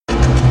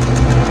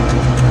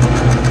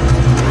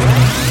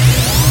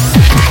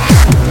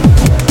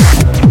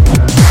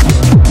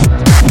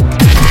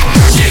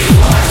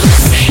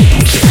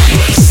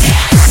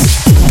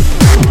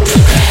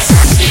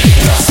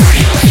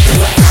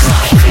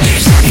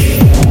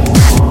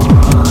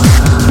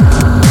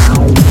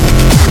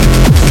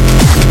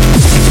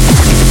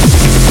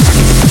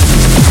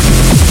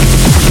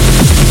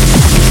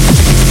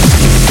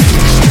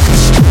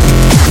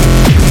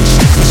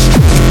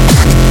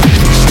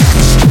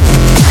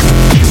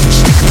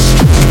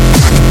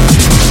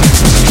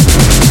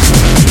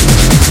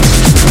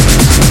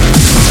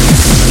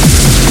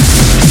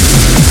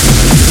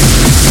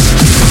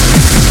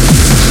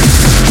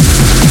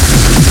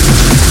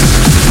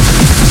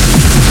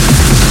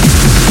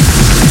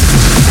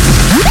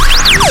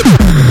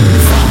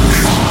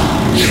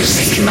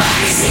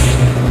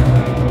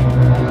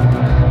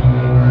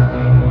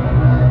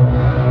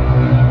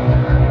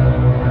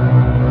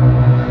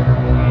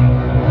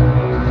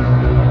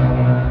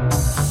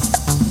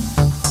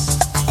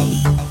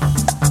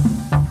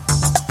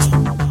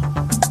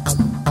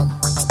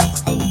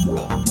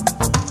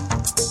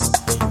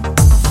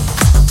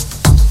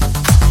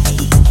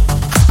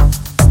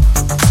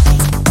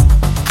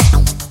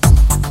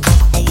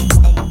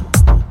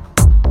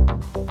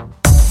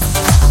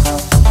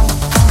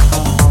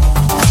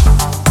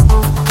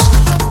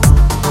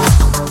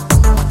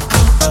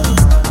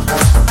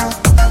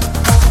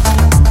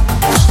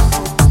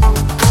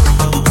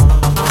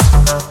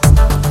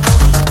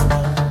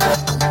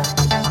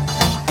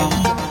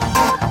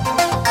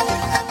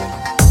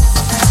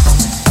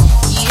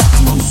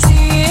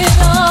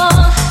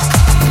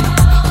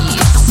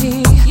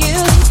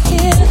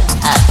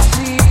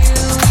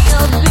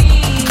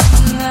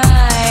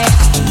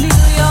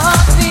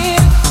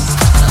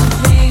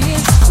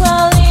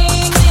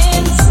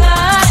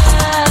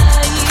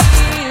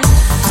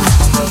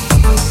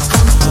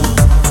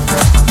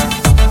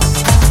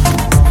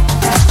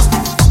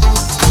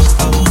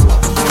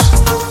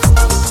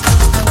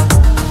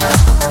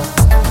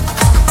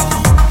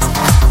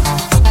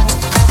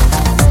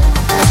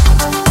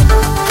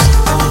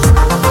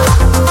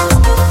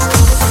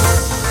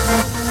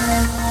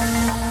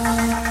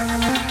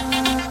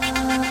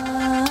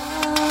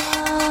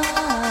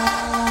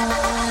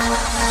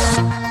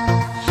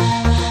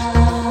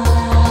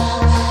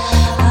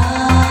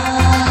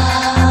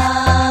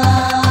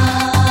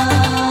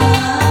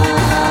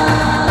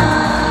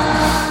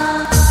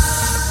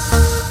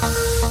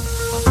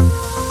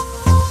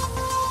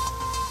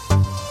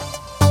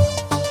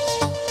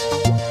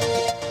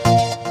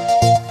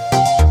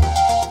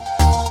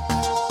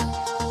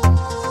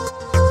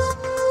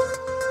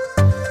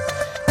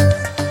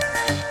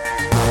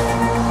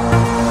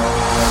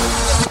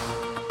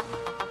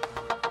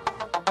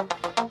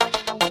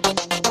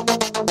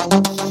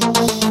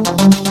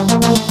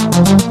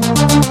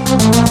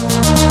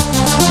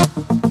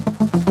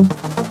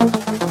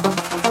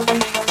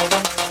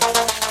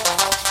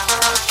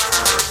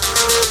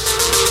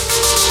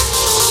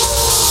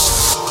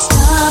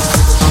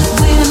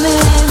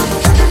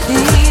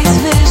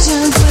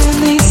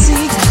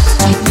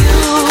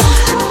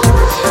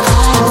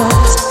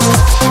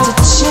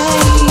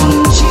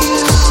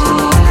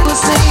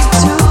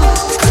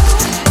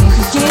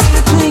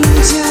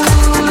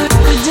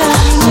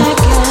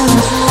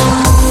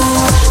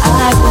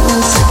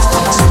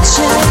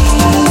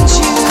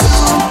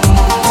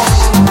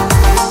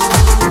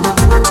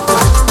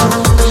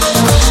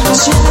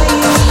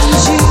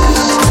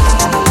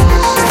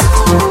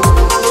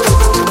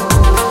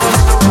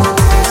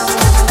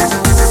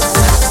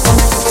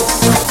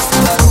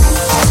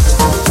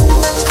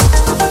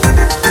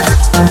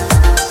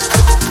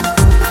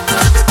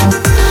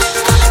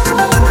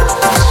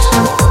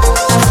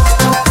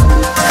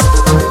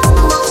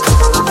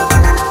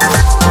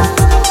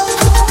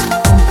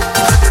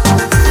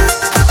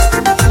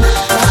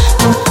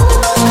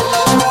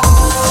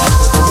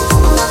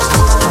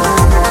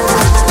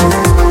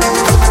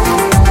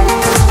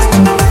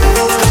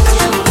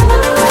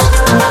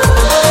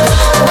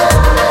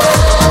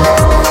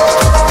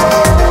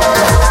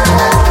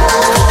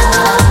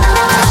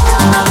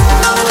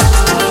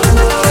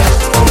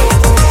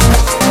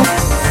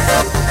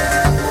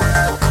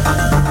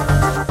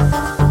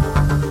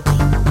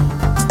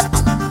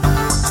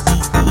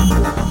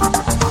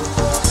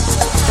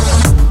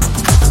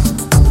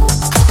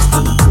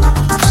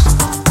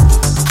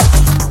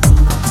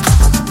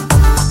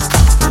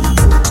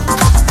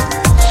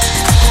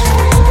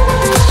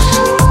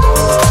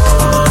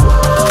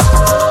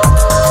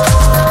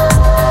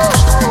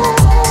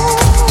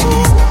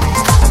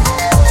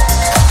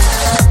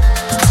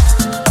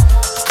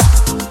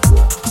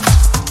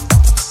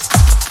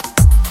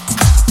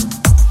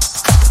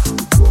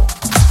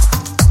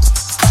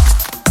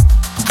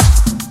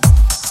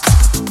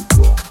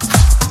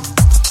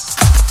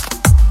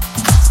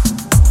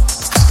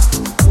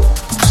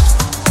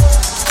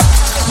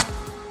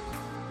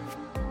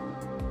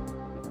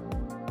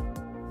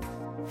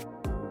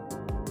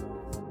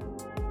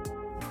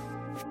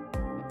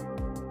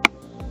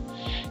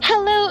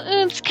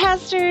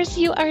Oontzcasters,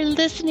 you are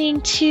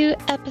listening to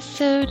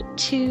episode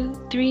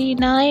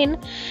 239.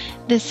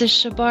 This is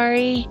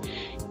Shabari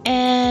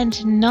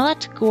and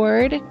not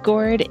Gord.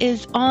 Gord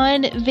is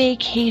on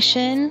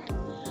vacation.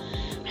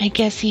 I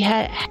guess he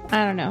had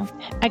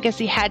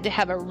to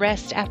have a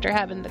rest after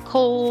having the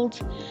cold.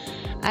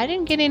 I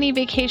didn't get any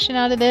vacation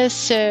out of this,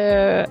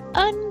 so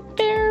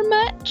unfair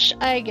much?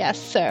 I guess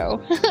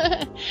so.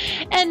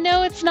 And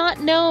no, it's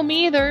not Gnome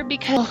either,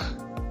 because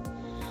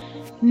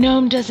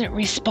Gnome doesn't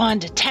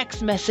respond to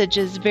text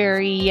messages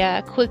very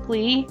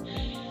quickly.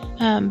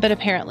 But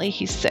apparently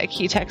he's sick.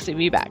 He texted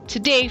me back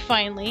today,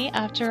 finally,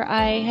 after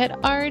I had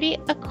already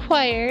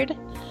acquired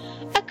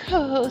a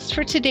co-host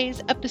for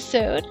today's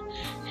episode,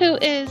 who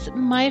is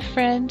my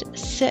friend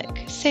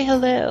Sick. Say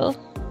hello.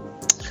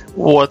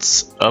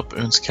 What's up,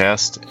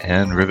 Oontzcast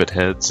and Rivet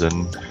Heads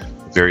and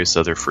various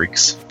other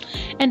freaks?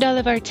 And all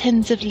of our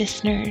tens of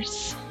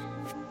listeners.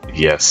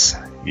 Yes.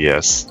 We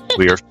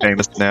are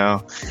famous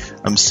now.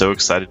 I'm so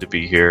excited to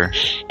be here.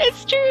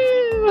 It's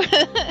true!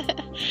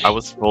 I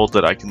was told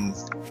that I can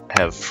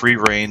have free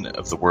reign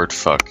of the word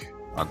fuck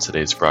on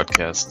today's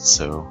broadcast,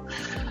 so...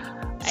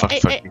 I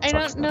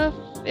don't know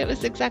if it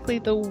was exactly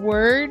the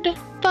word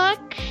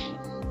fuck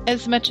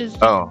as much as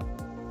the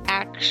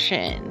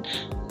action.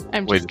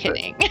 I'm just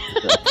kidding.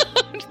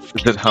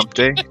 Is it hump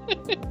day?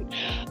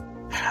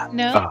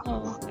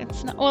 No,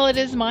 it's not. Well, it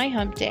is my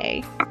hump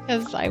day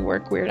because I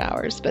work weird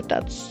hours, but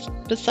that's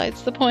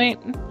besides the point.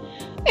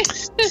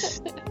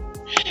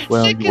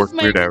 Well, you work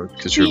weird hours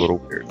because you're a little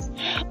weird.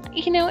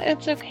 You know,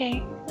 it's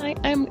okay.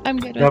 I'm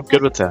good with that. I'm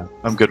good with that.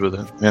 I'm good with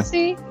it. Yeah.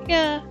 See?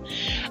 Yeah.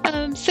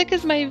 Sick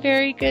is my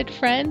very good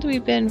friend.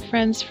 We've been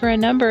friends for a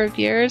number of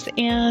years,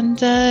 and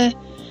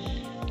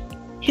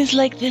he's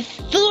like this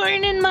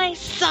thorn in my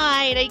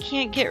side I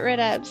can't get rid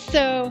of.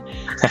 So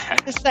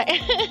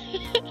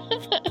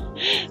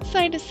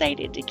I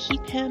decided to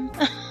keep him.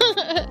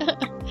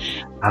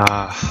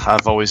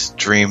 I've always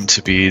dreamed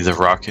to be the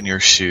rock in your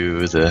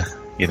shoe, the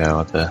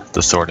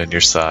thorn in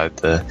your side,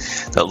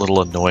 that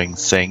little annoying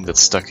thing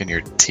that's stuck in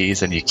your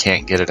teeth and you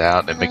can't get it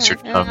out and it makes your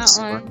tongue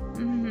sore.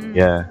 Mm-hmm.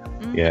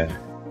 Yeah.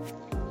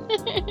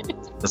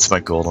 That's my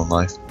goal in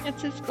life.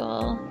 That's his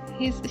goal.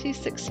 He's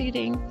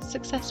succeeding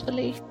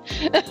successfully.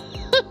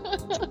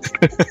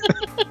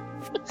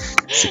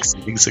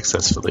 Succeeding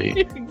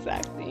successfully.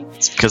 Exactly.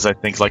 It's because I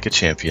think like a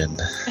champion.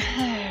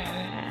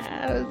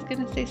 I was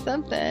gonna say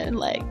something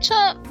like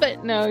chump,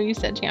 but no, you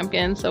said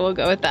champion, so we'll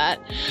go with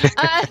that.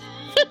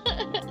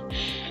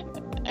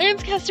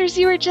 Oontzcasters,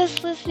 you were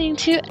just listening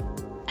to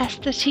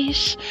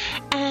Aesthetiche,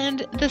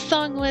 and the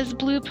song was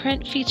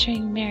Blueprint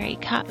featuring Mary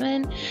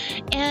Cotman,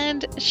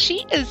 and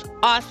she is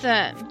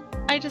awesome.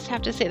 I just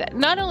have to say that.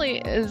 Not only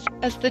is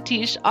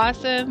Aesthetiche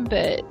awesome,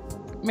 but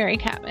Mary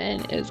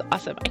Cotman is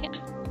awesome.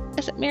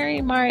 Is it Mary?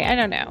 I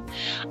don't know.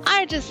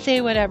 I just say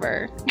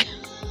whatever.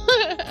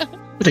 I'm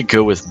gonna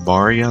go with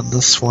Mari on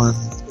this one,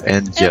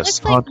 and yes,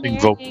 haunting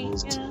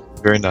vocals,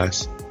 very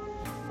nice.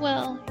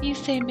 Well, you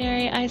say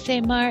Mary, I say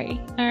Mari,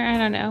 or I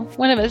don't know,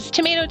 one of us.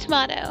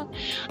 Tomato.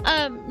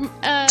 I'm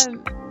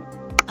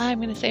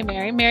gonna say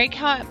Mary. Mary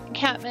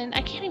Cotman.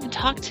 I can't even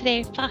talk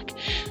today. Fuck.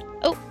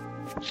 Oh,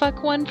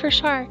 fuck one for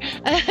sure.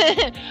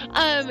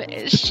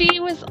 She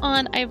was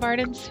on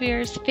Ivarden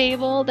Sphere's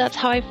Fable. That's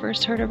how I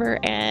first heard of her,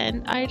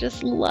 and I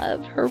just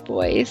love her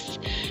voice.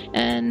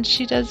 And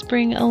she does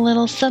bring a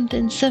little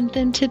something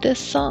to this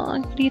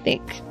song. What do you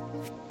think?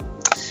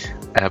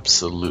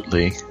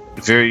 Absolutely.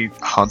 Very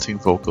haunting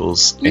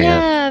vocals.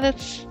 Yeah,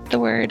 that's the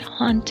word,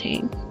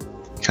 haunting.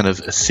 Kind of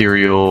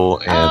ethereal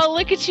and oh,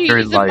 look at you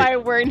using my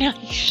word. Now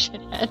you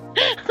should.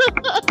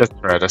 That's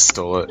right, I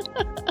stole it.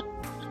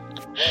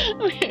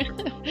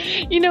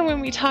 You know when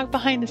we talk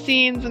behind the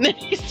scenes and then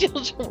he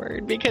steals your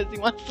word because he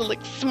wants to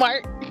look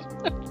smart.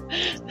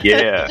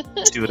 Yeah.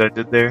 See what I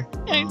did there?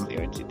 I see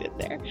what you did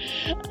there.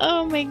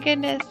 Oh my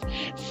goodness.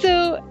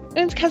 So,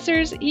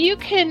 Oontzcasters, you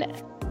can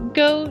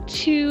go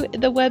to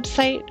the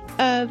website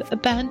of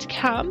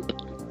Bandcamp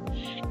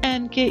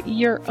and get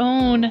your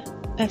own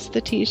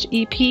Aesthetiche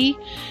EP.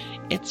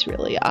 It's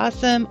really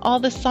awesome. All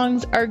the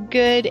songs are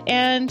good,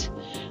 and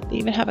they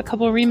even have a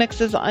couple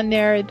remixes on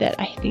there that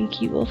I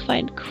think you will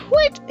find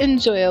quite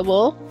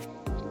enjoyable.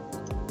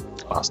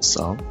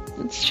 Awesome.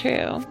 It's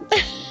true.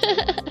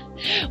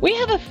 We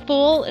have a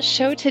full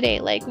show today.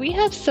 Like, we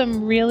have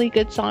some really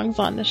good songs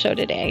on the show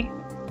today.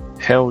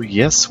 Hell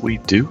yes, we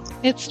do.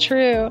 It's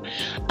true.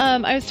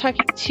 I was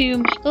talking to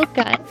Michael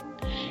Gunn,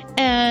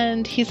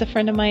 and he's a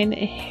friend of mine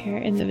here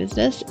in the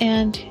business,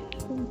 and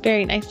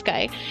very nice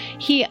guy.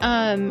 He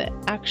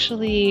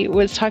actually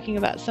was talking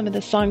about some of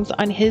the songs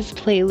on his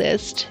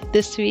playlist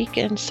this week,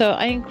 and so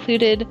I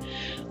included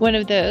one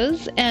of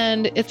those,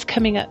 and it's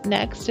coming up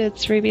next.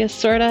 It's Rabia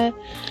Sorta,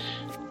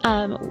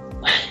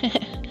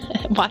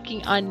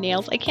 Walking on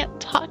Nails. I can't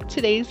talk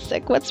today,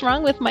 Sick. What's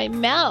wrong with my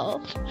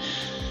mouth?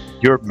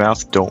 Your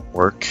mouth don't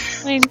work.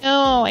 I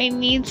know. I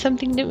need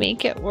something to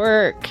make it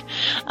work.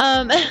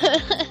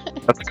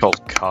 That's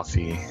called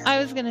coffee. I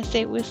was going to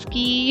say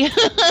whiskey.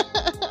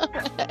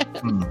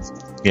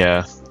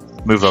 Yeah.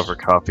 Move over,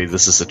 copy.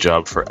 This is a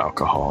job for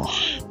alcohol.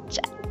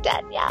 Jack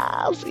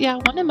Daniels. Yeah,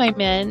 one of my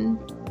men,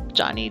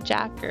 Johnny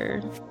Jack,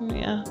 or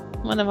yeah,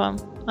 one of them.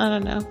 I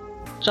don't know.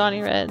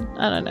 Johnny Red.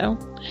 I don't know.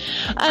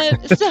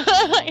 So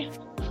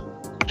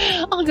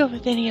I'll go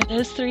with any of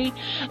those three.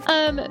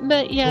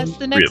 But yes,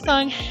 the next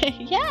song,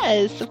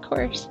 yes, of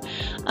course.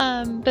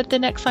 But the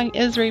next song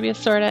is Rabia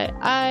Sorda.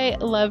 I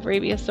love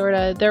Rabia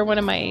Sorda. They're one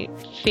of my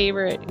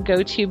favorite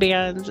go-to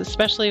bands,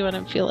 especially when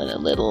I'm feeling a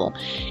little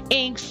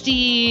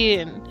angsty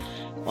and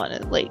want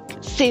to like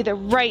say the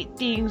right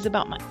things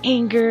about my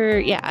anger.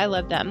 Yeah, I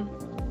love them.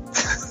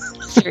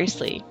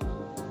 Seriously.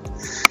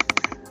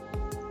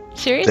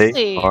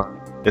 They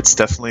are. It's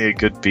definitely a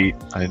good beat.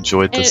 I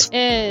enjoyed this. It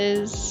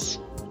is.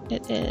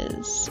 It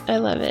is. I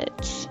love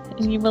it.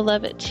 And you will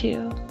love it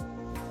too.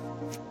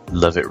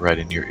 Love it right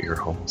in your ear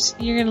holes.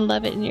 You're going to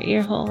love it in your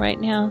ear hole right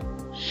now.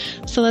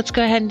 So let's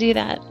go ahead and do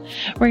that.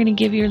 We're going to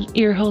give your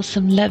ear hole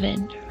some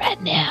loving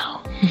right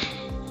now.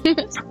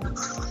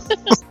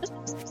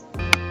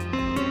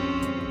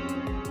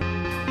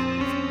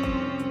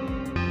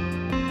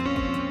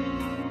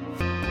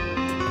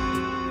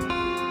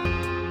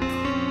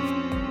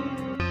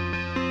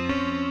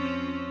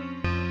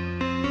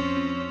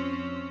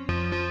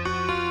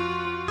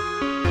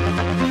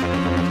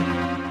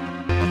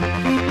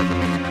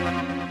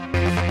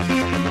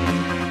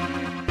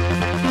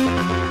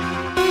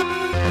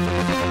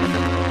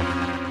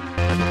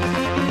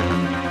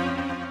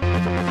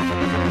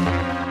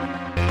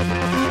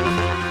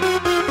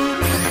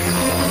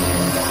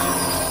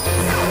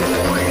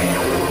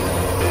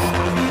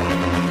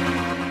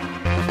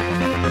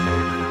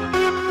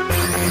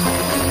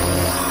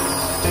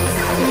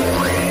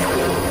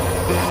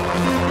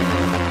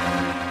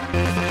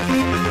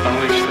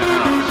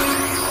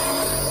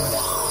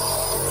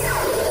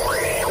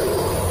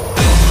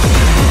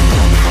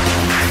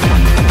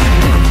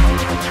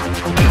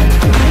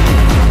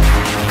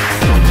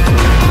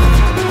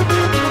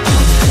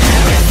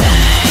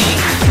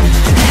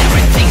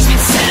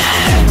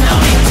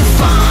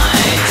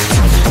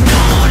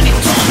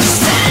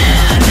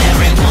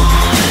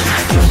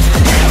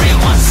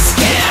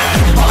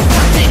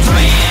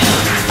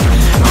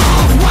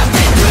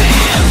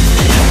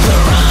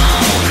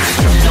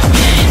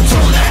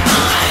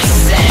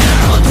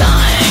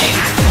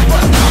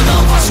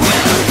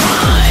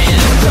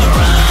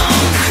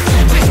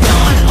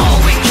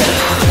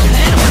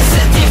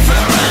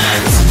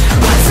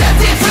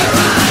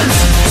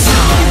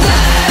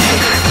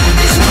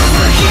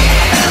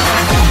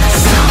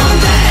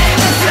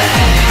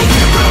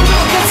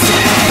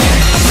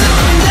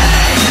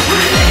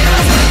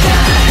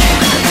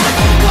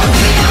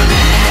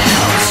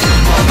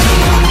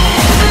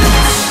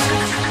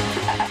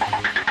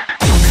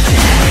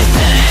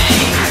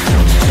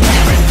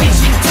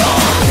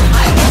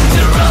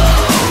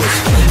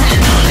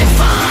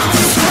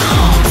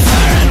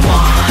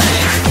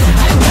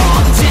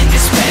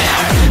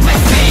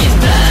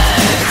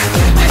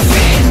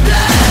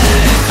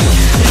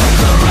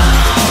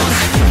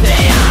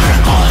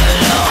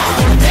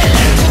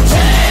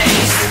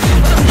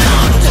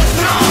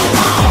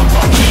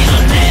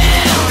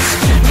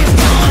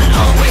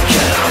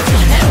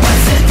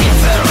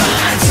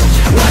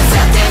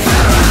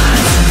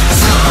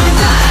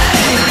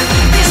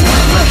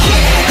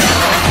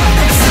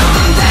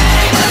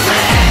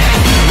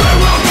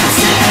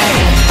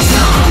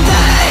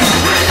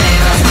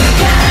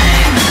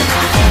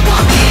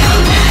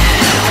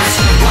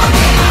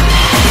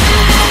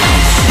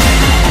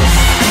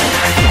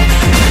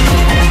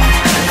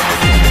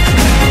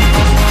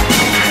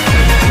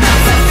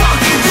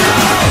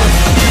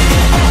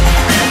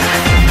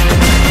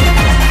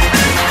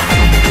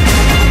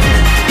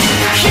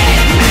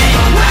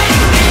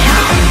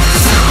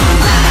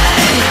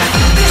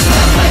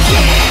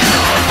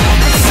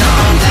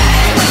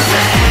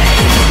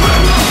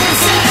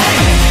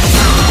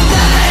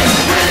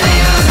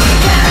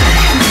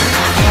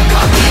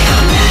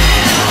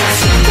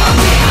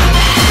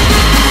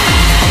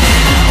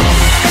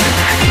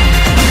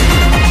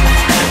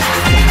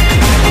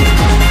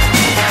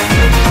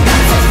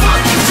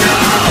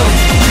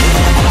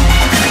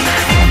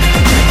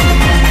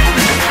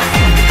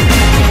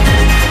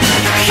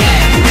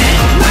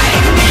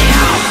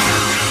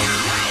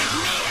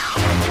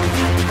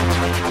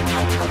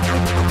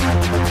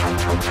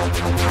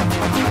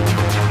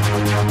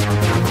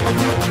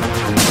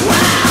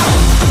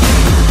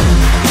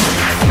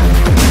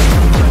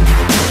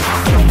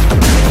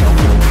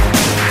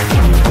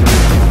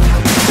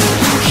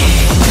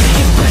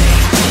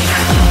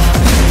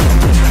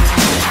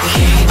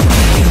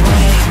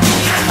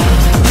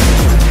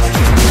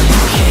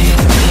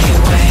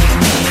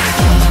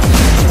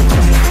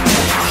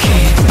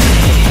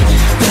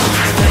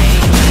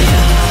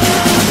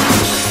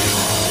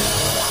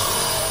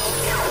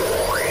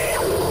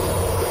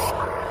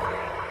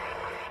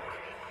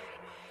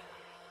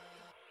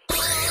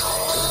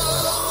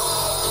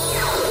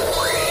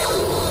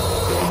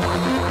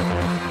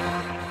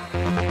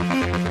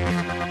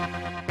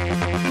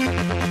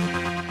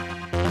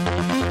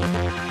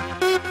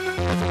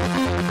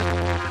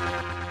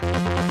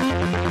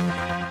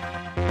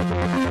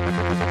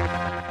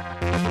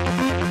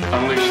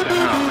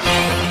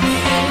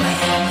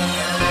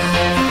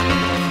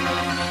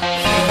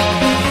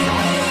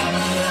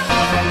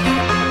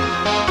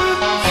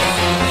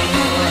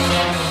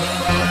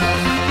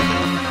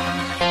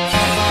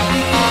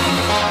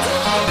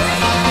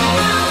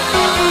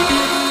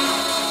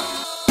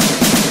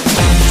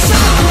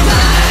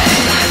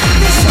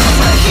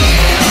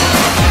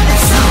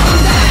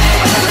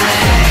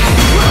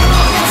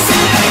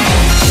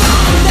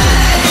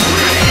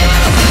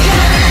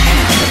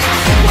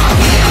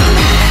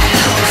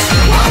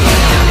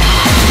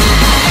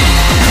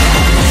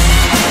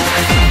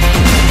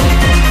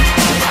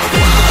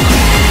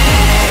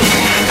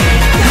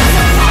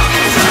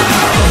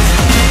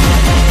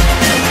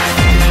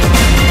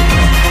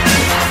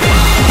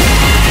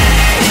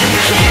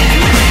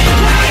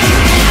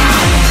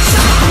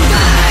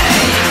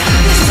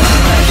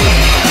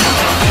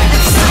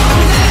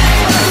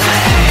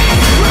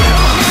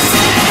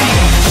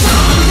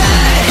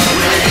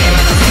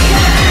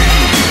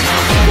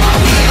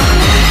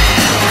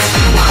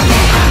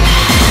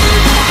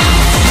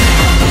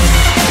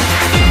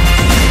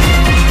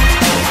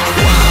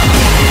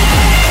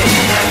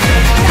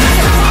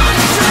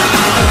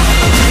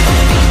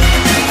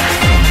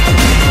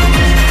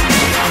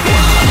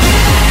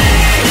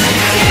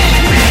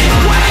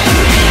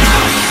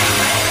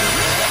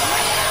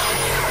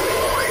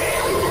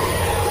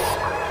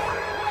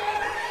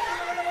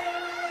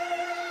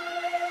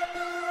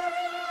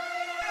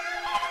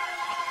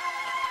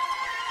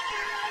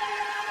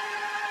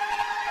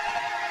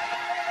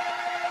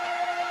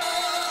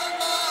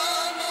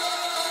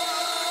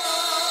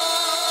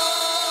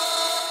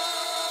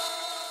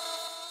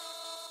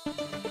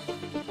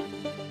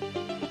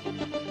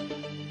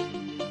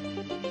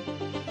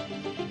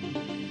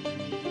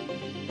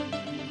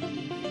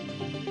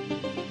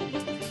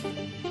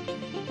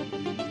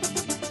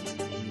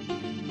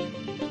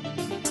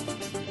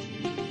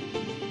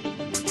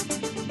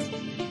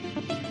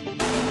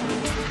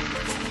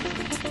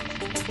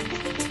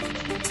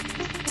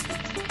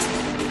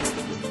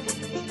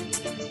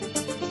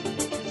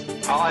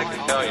 All I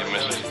can tell you,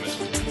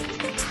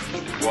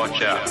 Mrs.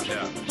 Watch out.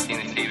 Seen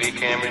the TV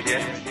cameras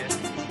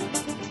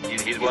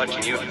yet? He's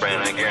watching you,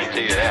 friend, I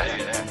guarantee you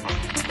that.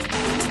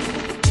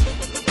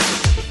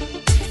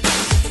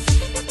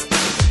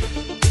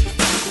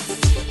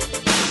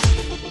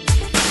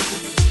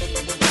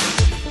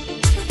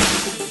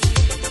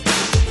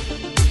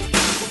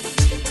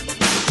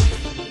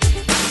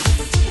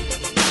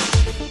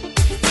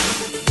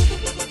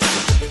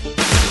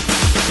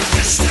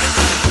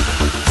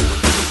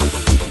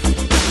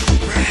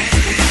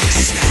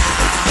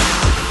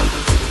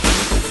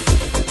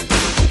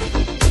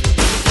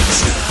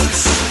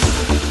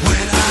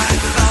 When I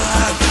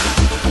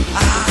thought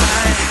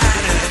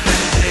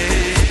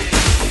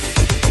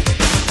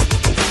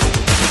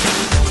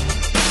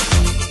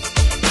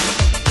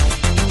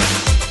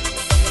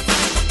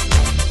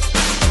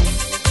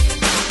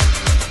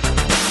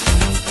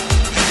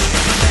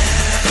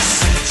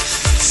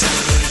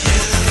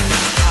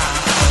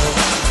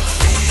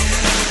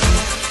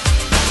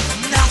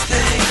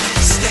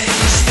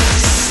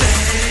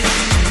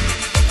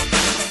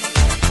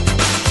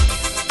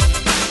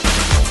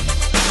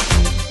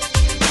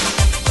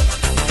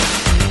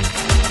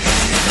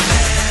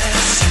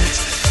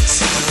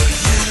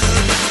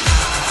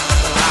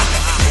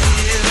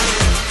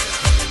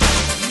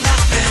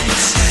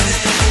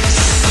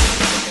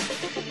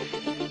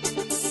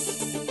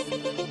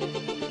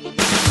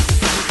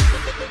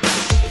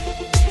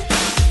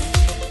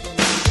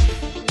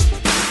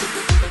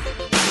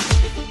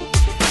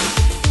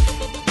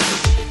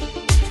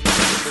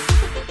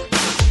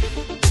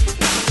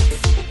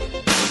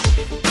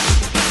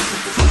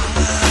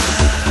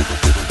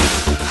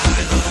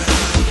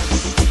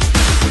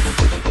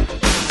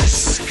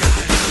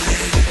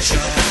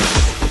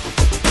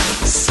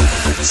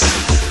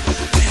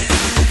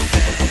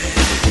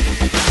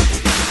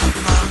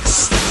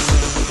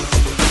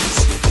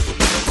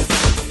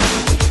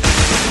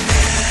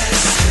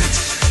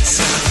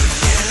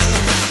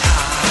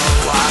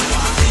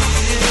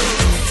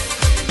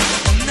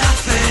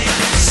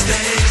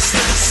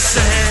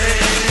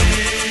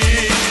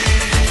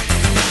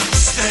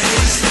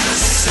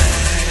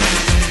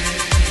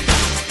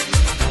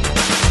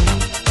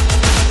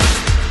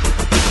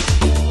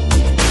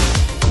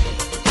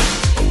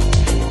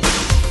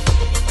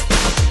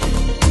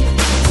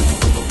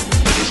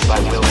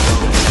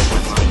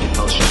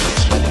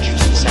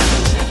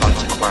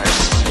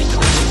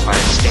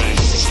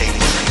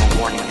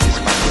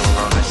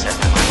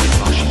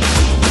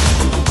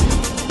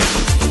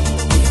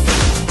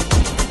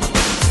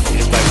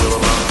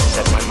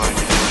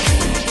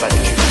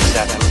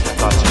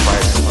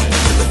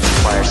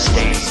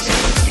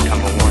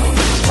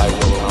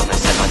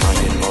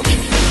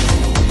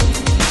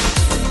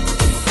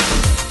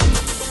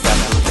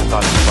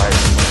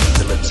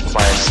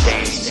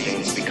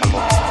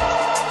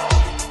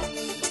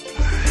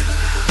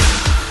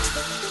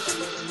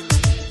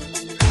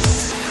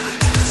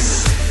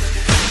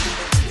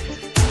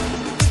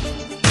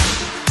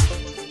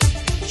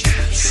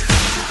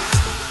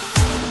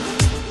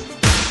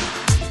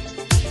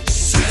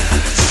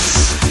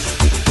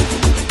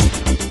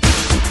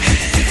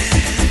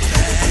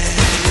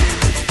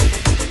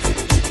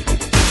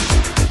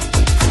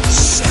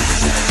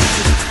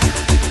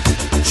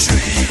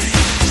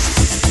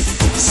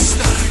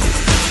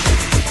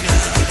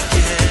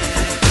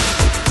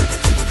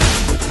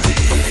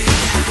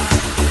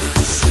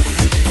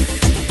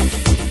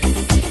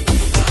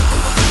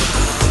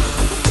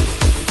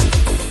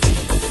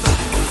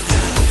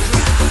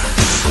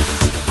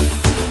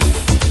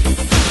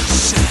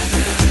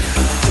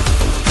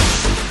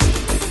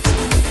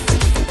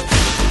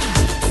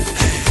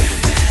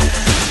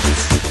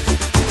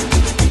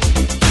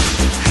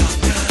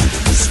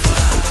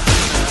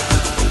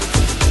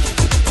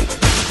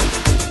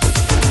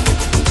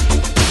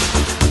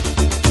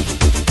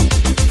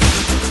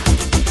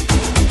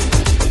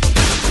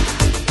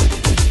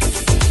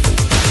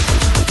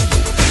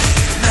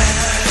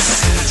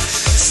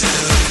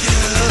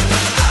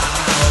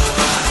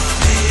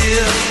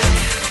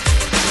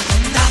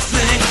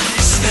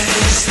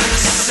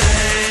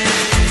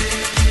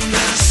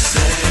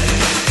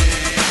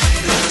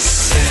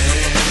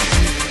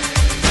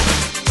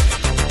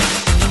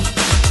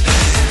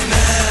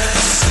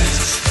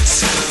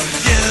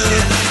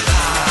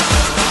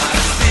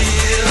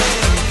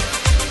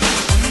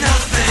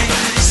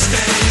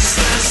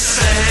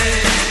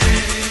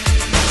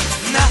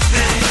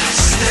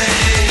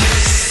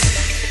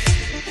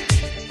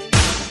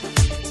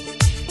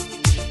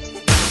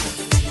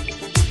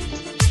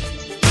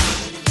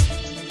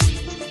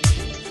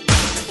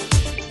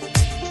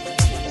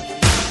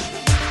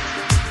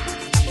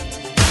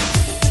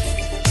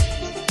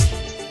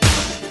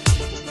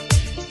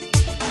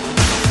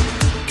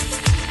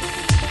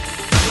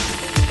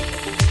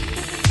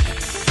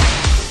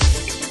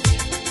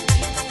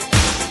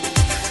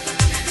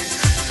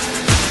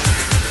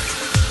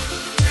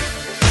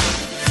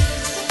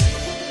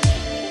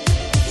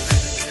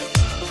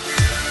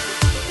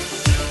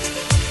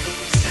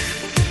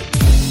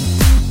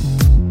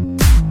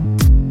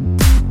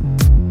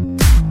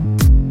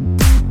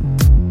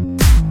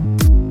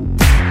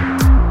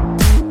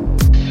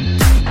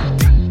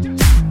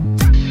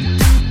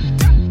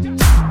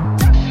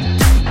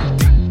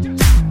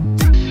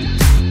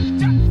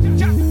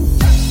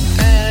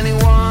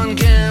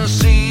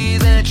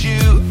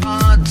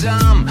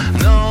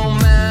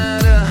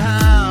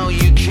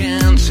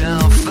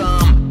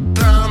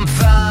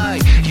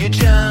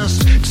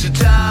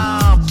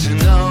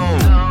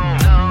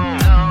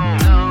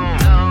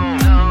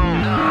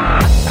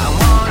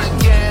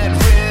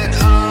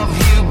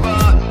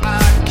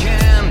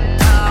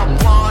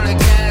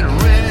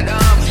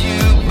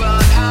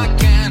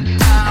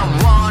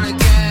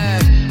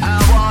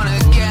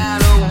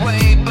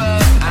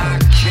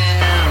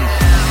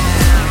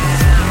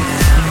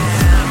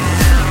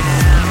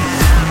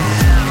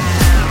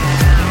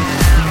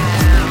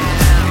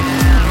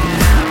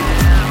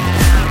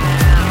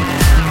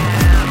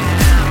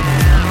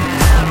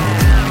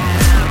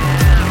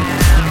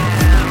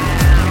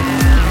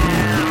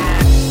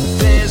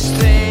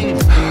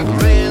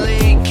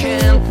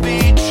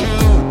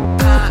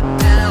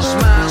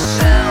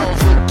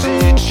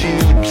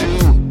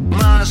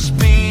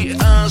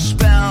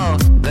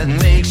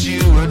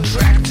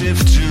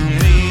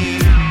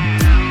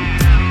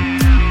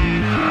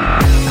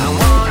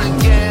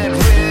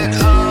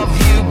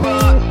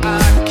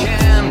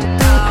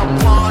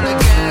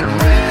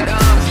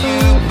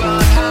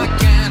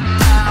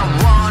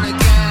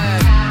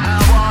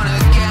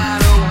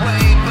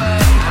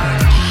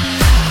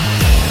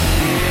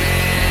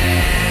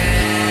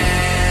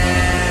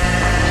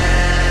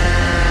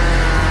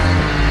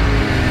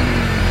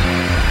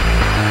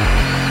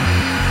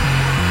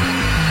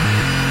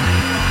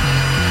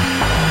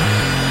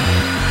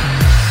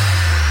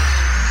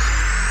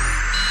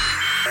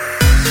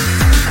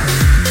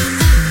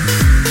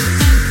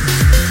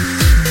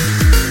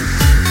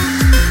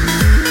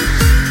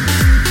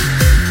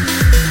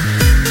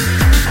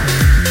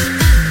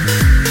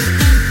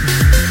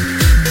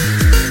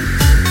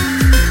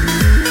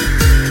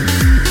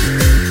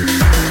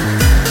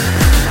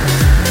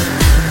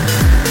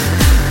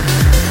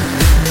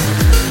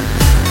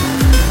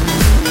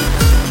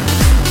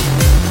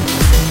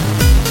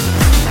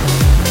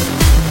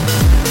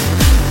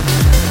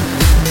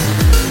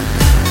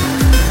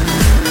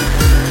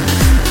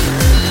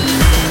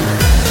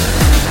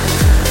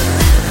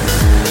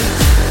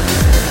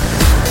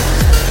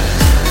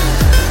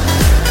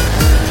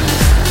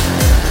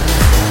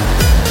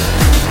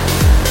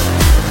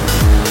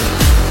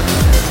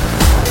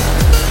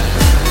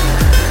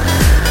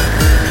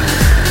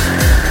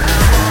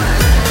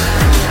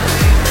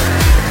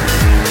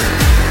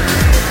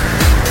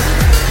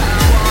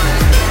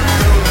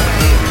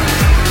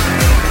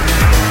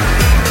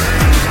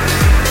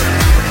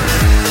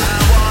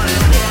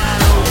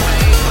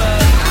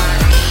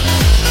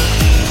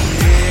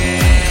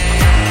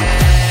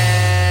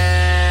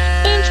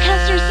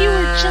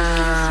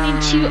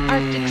to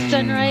Arctic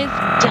Sunrise,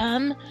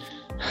 dumb.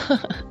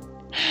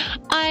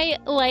 I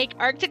like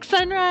Arctic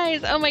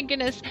Sunrise. Oh my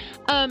goodness.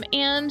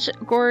 And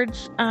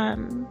Gord's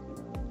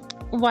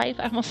wife,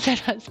 I almost said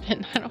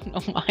husband. I don't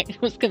know why I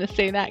was going to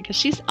say that, because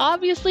she's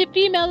obviously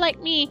female like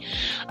me.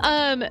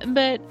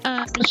 But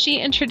she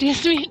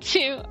introduced me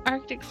to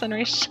Arctic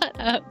Sunrise. Shut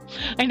up.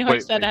 I know. I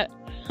said that.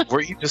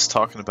 Were you just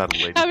talking about a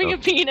lady having a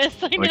penis?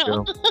 I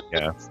know.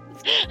 Yeah.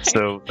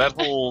 So that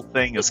whole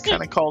thing is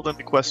kind of called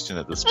into question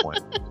at this point.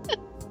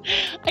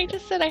 I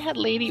just said I had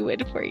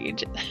ladywood for you.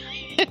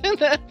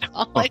 That's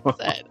all I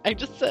said. I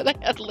just said I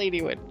had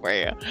ladywood for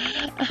you.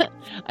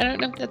 I don't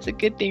know if that's a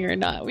good thing or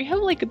not. We have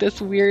like this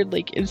weird,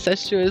 like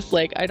incestuous,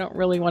 like I don't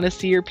really want to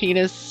see your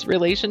penis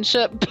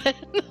relationship. But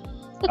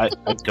I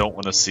don't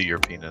want to see your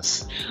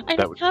penis.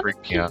 That would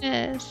freak me out.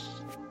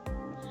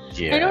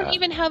 Yeah. I don't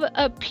even have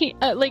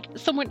like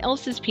someone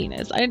else's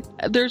penis.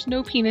 There's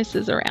no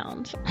penises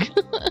around.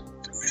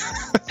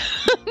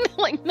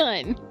 Like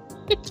none.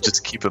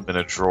 Just keep them in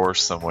a drawer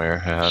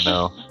somewhere. I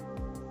know.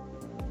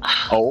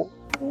 Oh.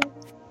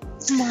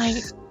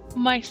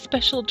 My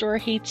special drawer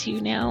hates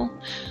you now.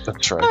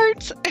 That's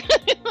right.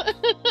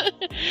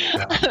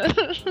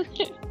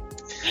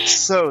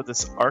 So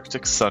this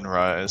Arctic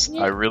Sunrise,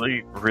 yeah. I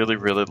really, really,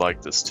 really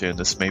like this tune.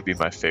 This may be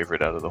my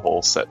favorite out of the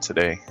whole set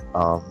today.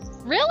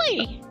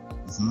 Really?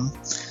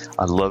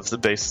 I love the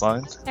bass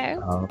line. Okay.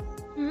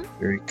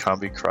 Very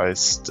Combi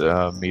Christ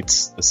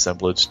meets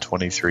Assemblage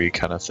 23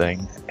 kind of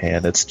thing,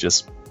 and it's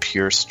just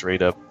pure,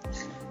 straight up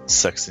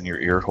sex in your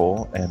ear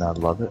hole, and I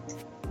love it.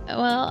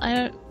 Well,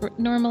 I don't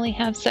normally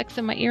have sex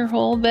in my ear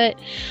hole, but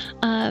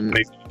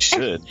maybe you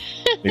should.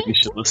 Maybe you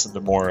should listen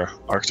to more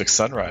Arctic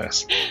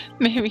Sunrise.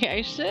 Maybe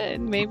I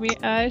should.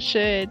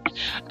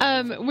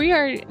 We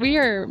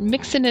are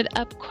mixing it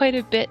up quite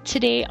a bit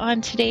today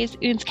on today's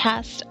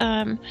Oontzcast.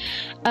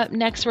 Up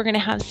next, we're going to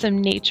have some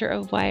Nature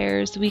of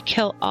Wires. We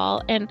Kill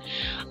All, and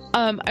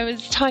I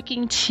was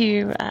talking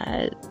to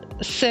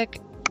Sick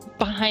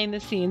behind the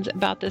scenes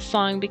about this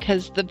song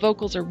because the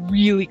vocals are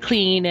really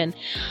clean and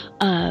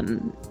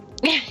and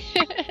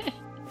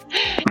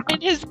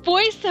his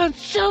voice sounds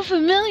so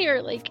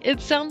familiar. Like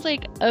it sounds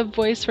like a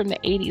voice from the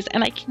 80s,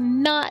 and I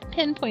cannot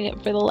pinpoint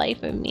it for the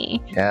life of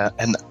me. Yeah,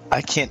 and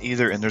I can't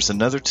either. And there's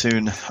another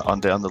tune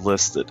on down the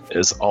list that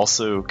is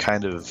also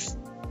kind of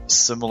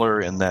similar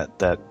in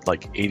that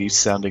like 80s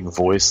sounding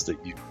voice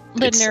that you.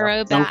 The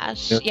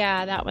Neurobash,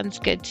 yeah, that one's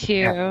good too.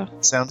 Yeah,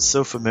 it sounds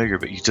so familiar,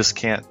 but you just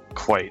can't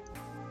quite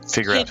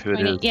figure out who it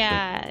is.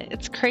 Yeah,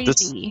 it's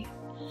crazy.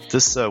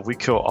 This We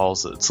Kill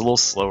All's, it's a little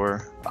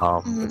slower.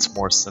 It's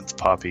more synth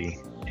poppy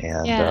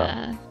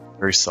and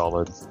very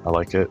solid. I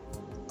like it.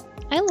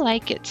 I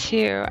like it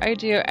too. I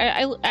do.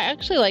 I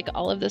actually like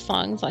all of the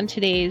songs on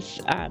today's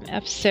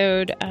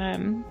episode.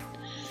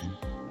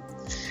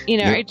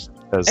 It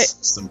has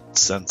some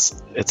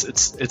sense.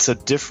 It's a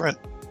different.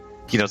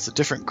 It's a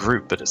different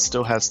group, but it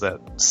still has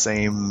that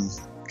same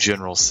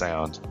general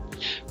sound.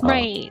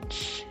 Right,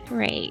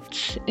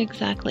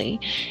 exactly.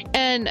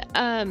 And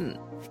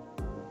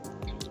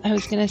I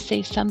was going to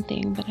say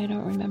something, but I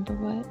don't remember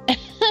what.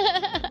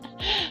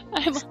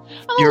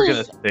 You were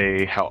going to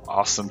say how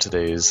awesome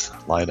today's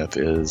lineup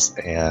is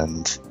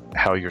and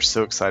how you're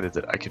so excited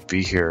that I could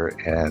be here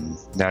and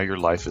now your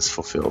life is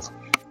fulfilled.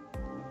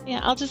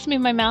 Yeah, I'll just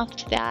move my mouth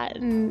to that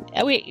and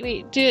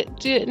wait, do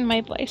it in my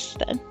voice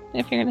then,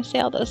 if you're going to say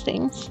all those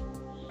things.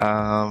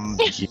 Yeah,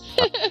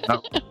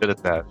 not good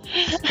at that.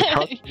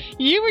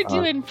 You were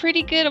doing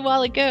pretty good a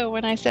while ago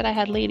when I said I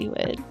had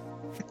ladywood.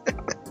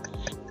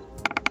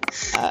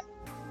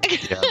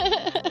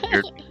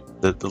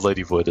 The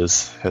ladywood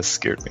has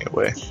scared me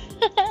away.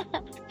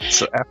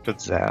 So after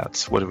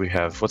that, what do we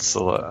have? What's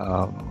the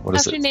what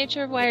is it? After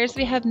Nature of Wires,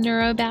 we have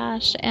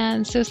Neurobash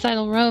and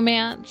Suicidal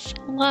Romance.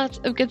 Lots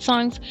of good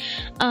songs.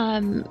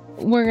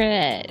 We're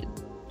gonna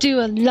do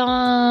a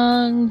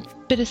long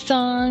bit of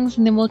songs,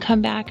 and then we'll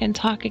come back and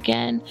talk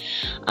again.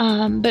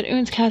 But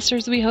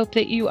Oontzcasters, we hope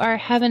that you are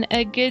having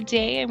a good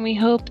day, and we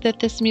hope that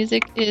this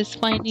music is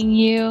finding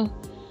you,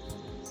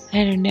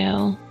 I don't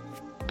know,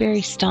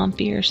 very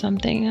stompy or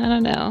something. I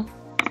don't know.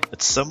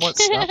 It's somewhat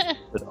stompy,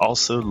 but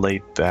also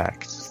laid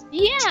back.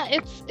 Yeah,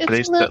 it's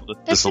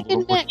a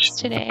good mix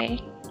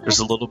today. There's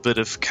a little bit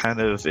of kind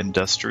of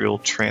industrial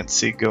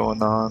trancey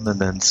going on, and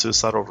then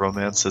Suicidal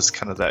Romance is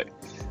kind of that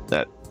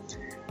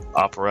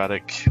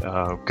operatic,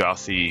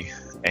 gothy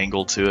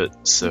angle to it.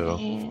 So,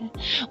 yeah.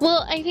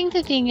 Well, I think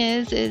the thing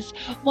is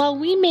while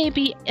we may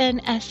be an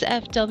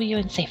SFW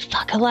and say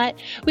fuck a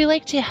lot, we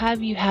like to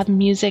have you have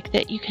music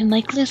that you can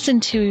like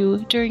listen to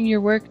during your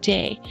work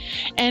day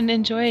and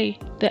enjoy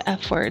the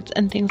F words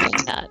and things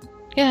like that.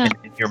 Yeah. And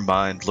in your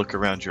mind, look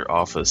around your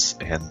office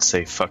and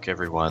say fuck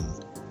everyone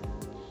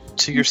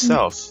to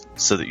yourself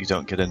so that you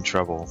don't get in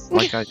trouble.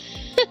 Like I.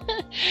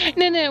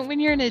 No. When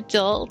you're an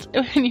adult,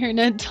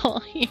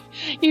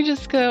 you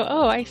just go,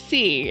 "Oh, I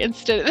see,"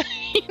 instead of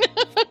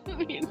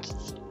you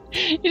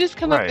just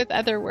come up with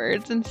other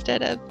words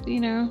instead of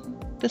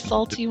the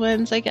salty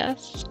ones, I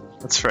guess.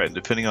 That's right.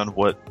 Depending on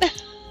what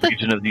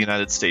region of the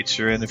United States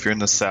you're in. If you're in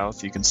the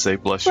South, you can say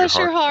bless Bless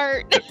your your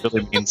heart. heart. It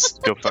really means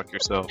go fuck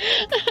yourself.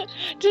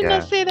 Didn't I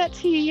Yeah. say that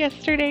to you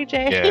yesterday,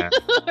 Jay? Yeah.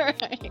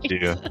 Right.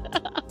 Yeah.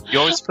 You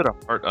always put a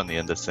heart on the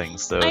end of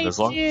things, though. And I as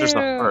long as there's do.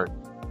 a heart,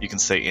 you can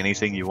say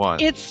anything you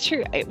want. It's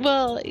true.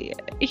 Well,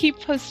 he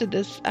posted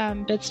this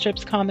Bit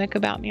Strips comic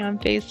about me on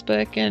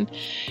Facebook, and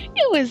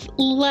it was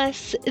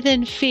less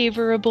than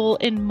favorable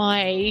in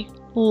my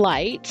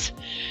light.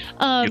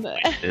 You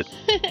liked it.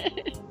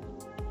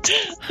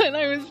 And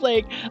I was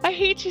like, I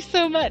hate you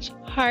so much,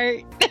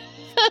 heart.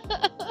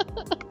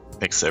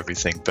 Makes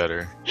everything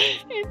better.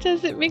 It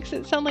does. It makes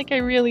it sound like I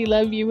really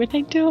love you, and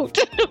I don't.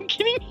 I'm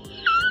kidding.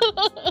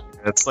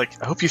 It's like,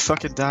 I hope you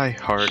fucking die,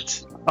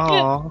 heart.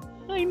 Aww.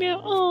 I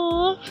know.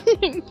 Aww.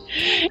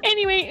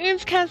 Anyway,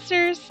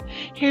 Oontzcasters,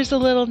 here's a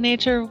little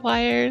nature of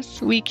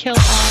wires. We kill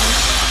all.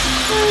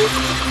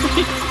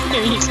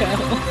 There you go.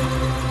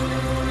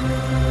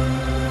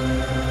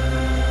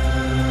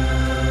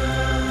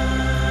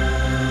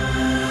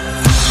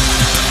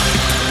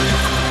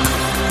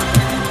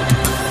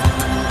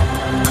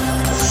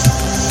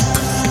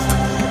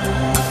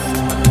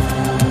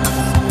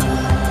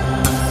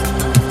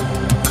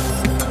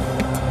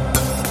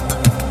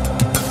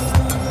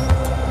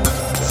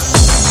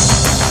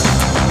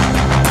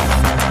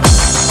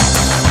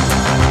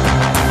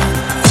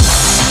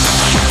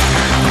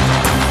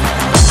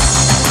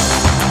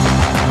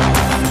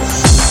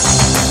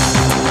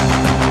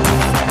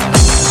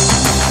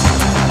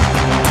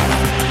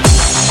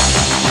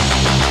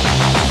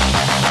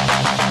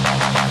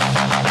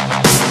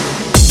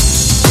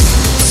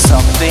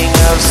 Something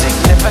of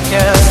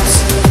significance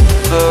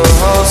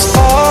burrows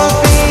far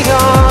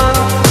beyond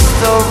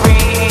the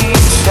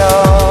reach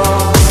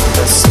of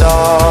the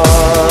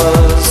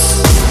stars.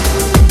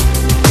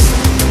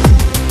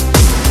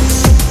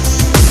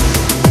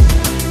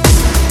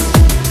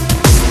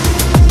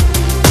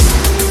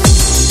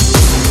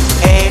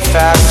 A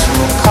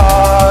factual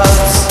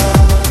cause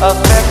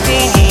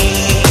affecting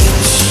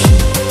each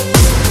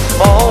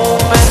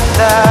moment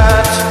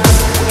that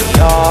we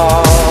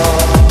are.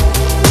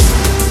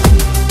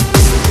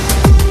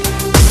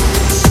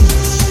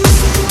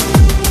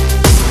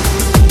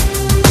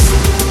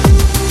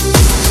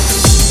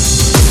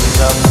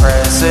 The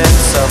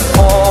presence of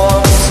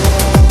forms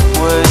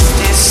would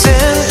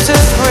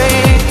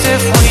disintegrate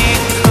if we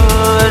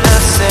could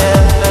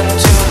ascend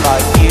into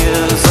light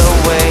years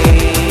away.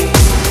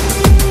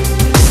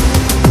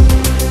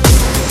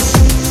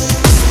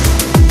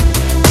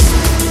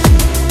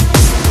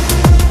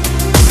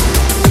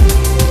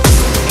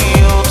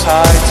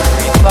 Tides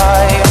breathe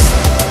life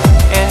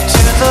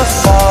into the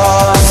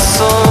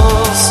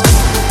fossils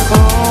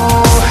who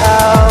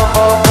have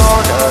all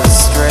gone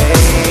astray.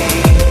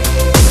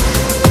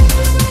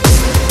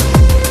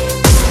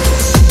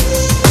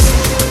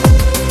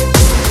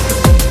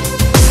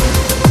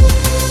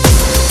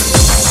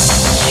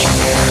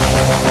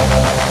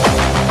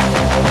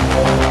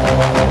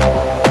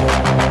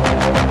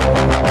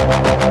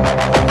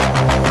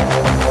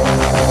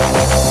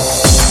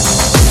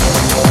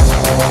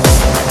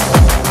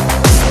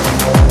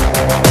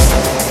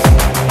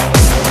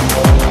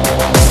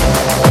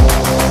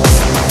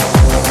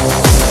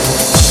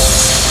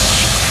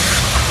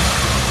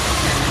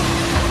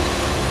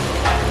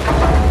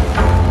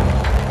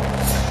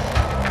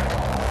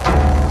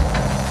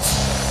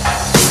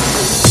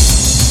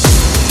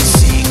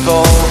 Seek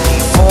only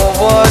for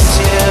what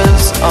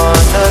is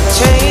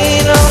unattainable.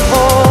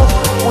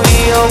 We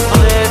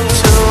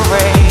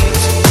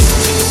obliterate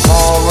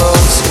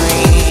tomorrow's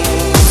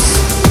dreams.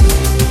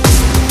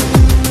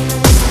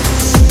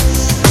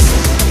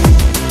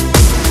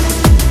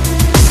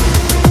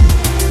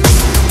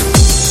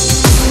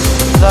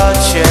 The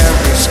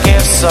cherished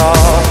gifts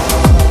are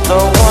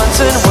the ones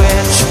in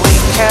which we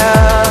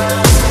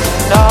can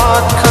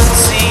not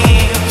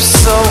conceive,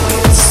 so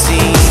it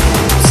seems.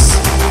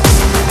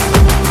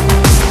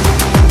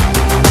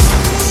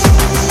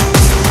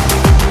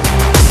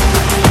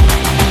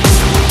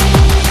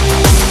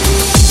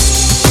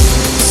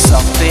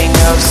 Something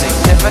of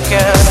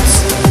significance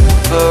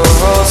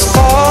burrows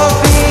far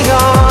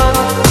beyond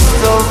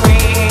the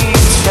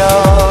reach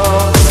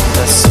of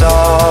the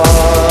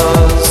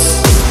stars.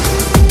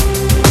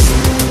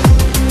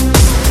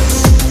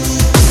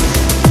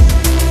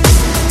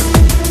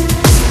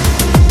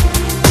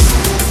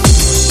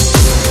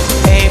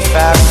 A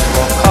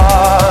factual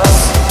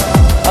cause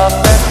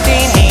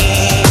affecting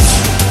each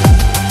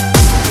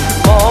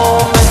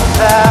moment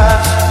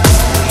that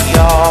we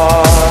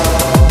are.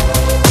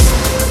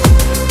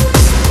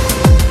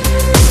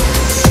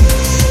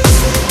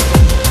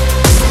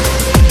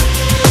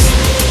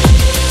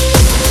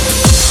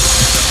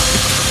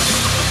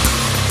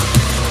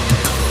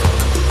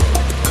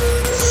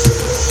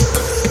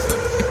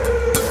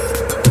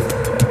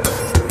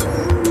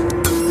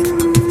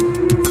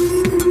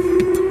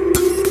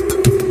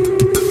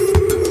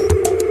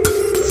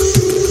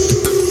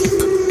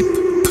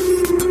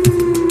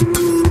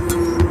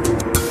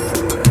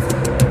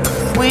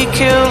 We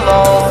kill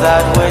all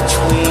that which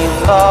we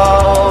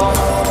love.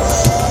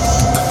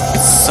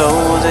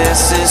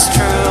 this is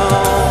true.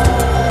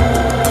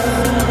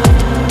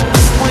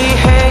 We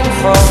hang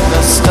from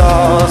the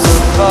stars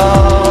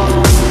above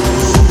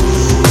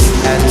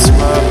and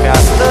smirk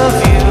at the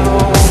view.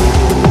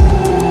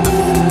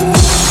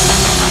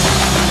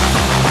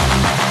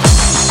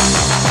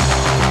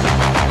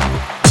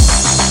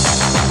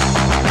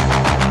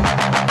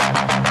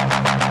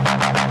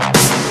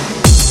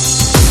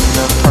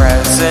 The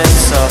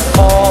presence of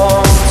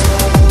forms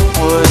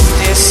would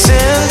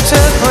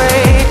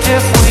disintegrate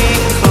if we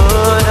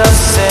could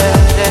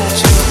ascend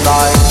into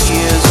light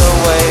years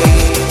away.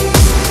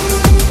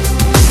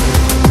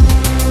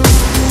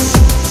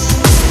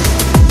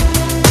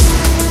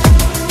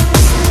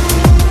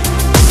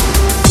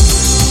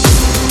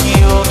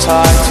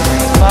 Yuletide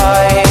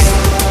relight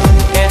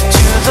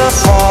into the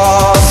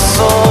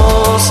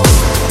fossils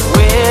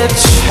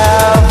which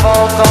have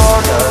all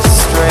gone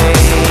astray.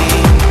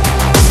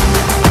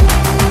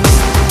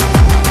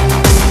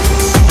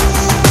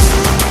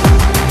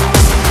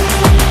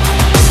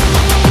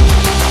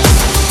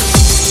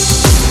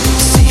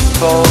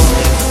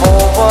 Only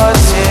for what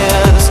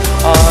is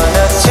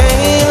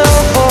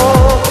unattainable,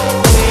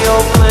 we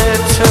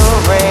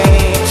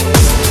obliterate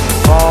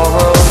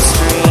borrowed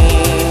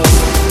stream.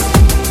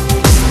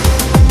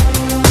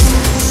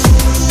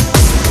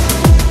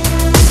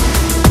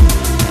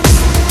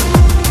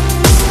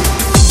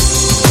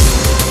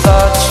 The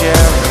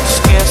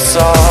cherished gifts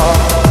are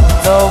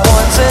the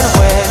ones in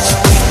which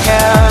we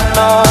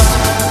cannot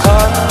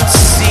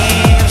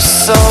conceive,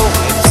 so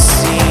it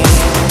seems.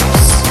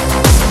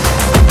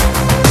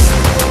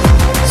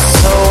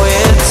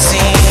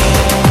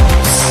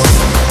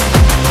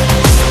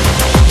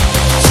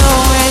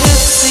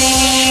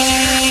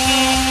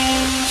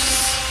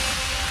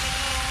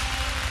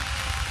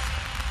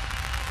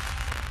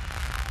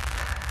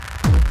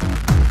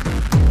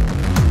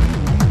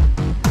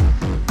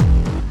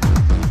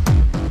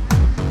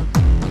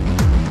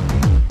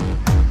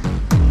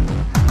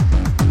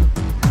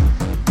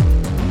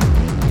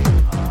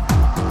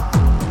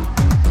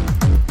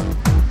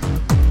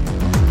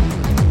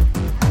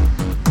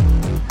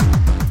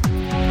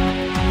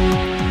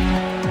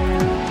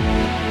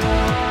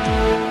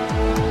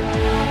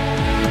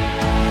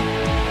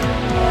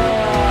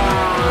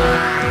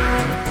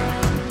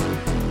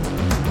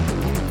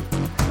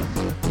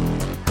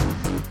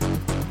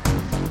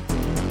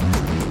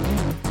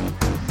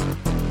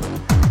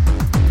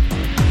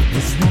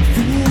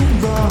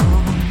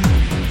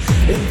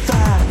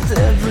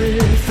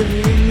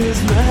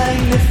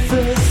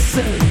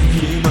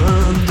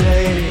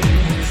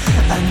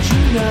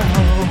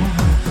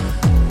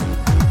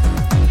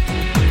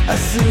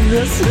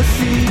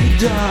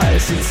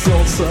 It's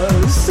all so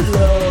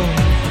slow.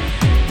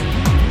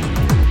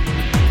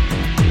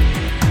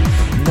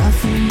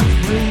 Nothing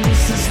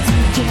brings us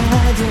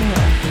together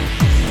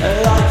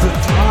like the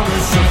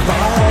promise of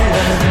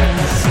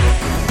violence.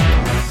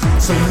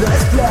 So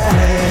let's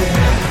play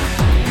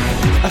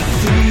a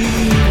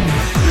theme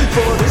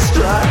for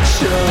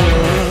distraction.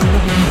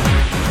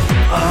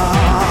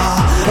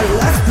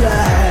 Let's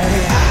play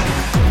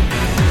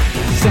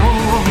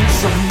songs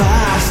of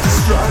mass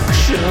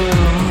destruction.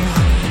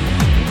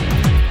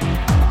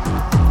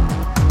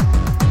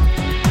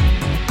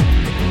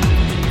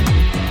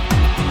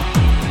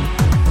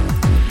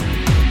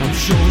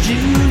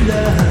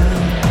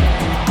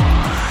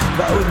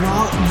 But we're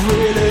not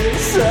really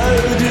so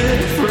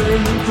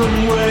different from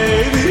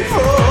way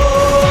before.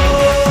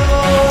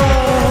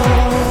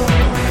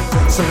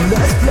 So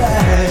let's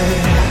play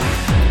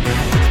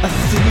a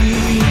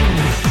theme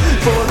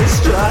for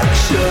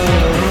distraction.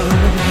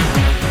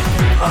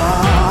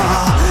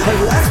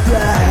 Let's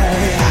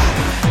play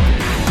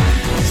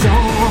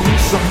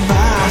songs of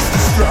mass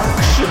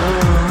destruction.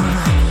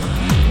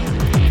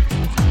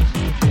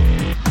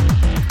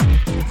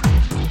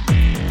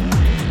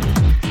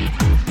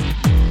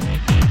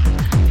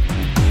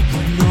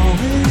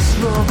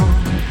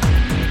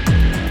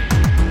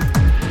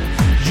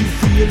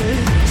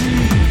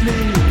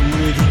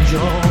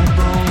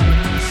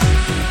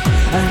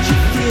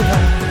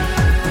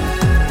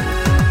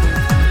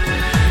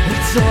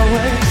 It's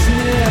always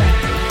near,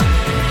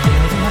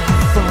 never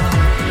far.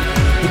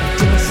 It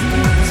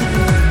doesn't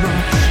take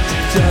much to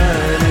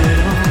turn it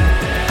on.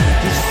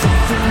 There's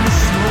something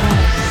small,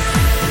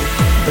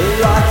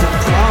 like the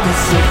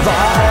promise of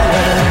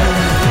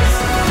violence.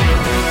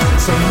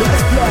 So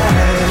let's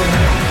play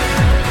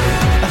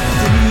a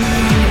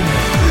theme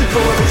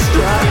for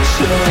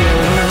distraction.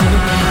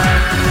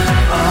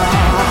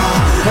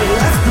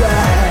 Let's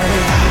play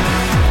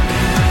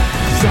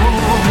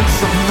songs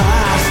of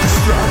mass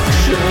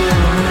destruction.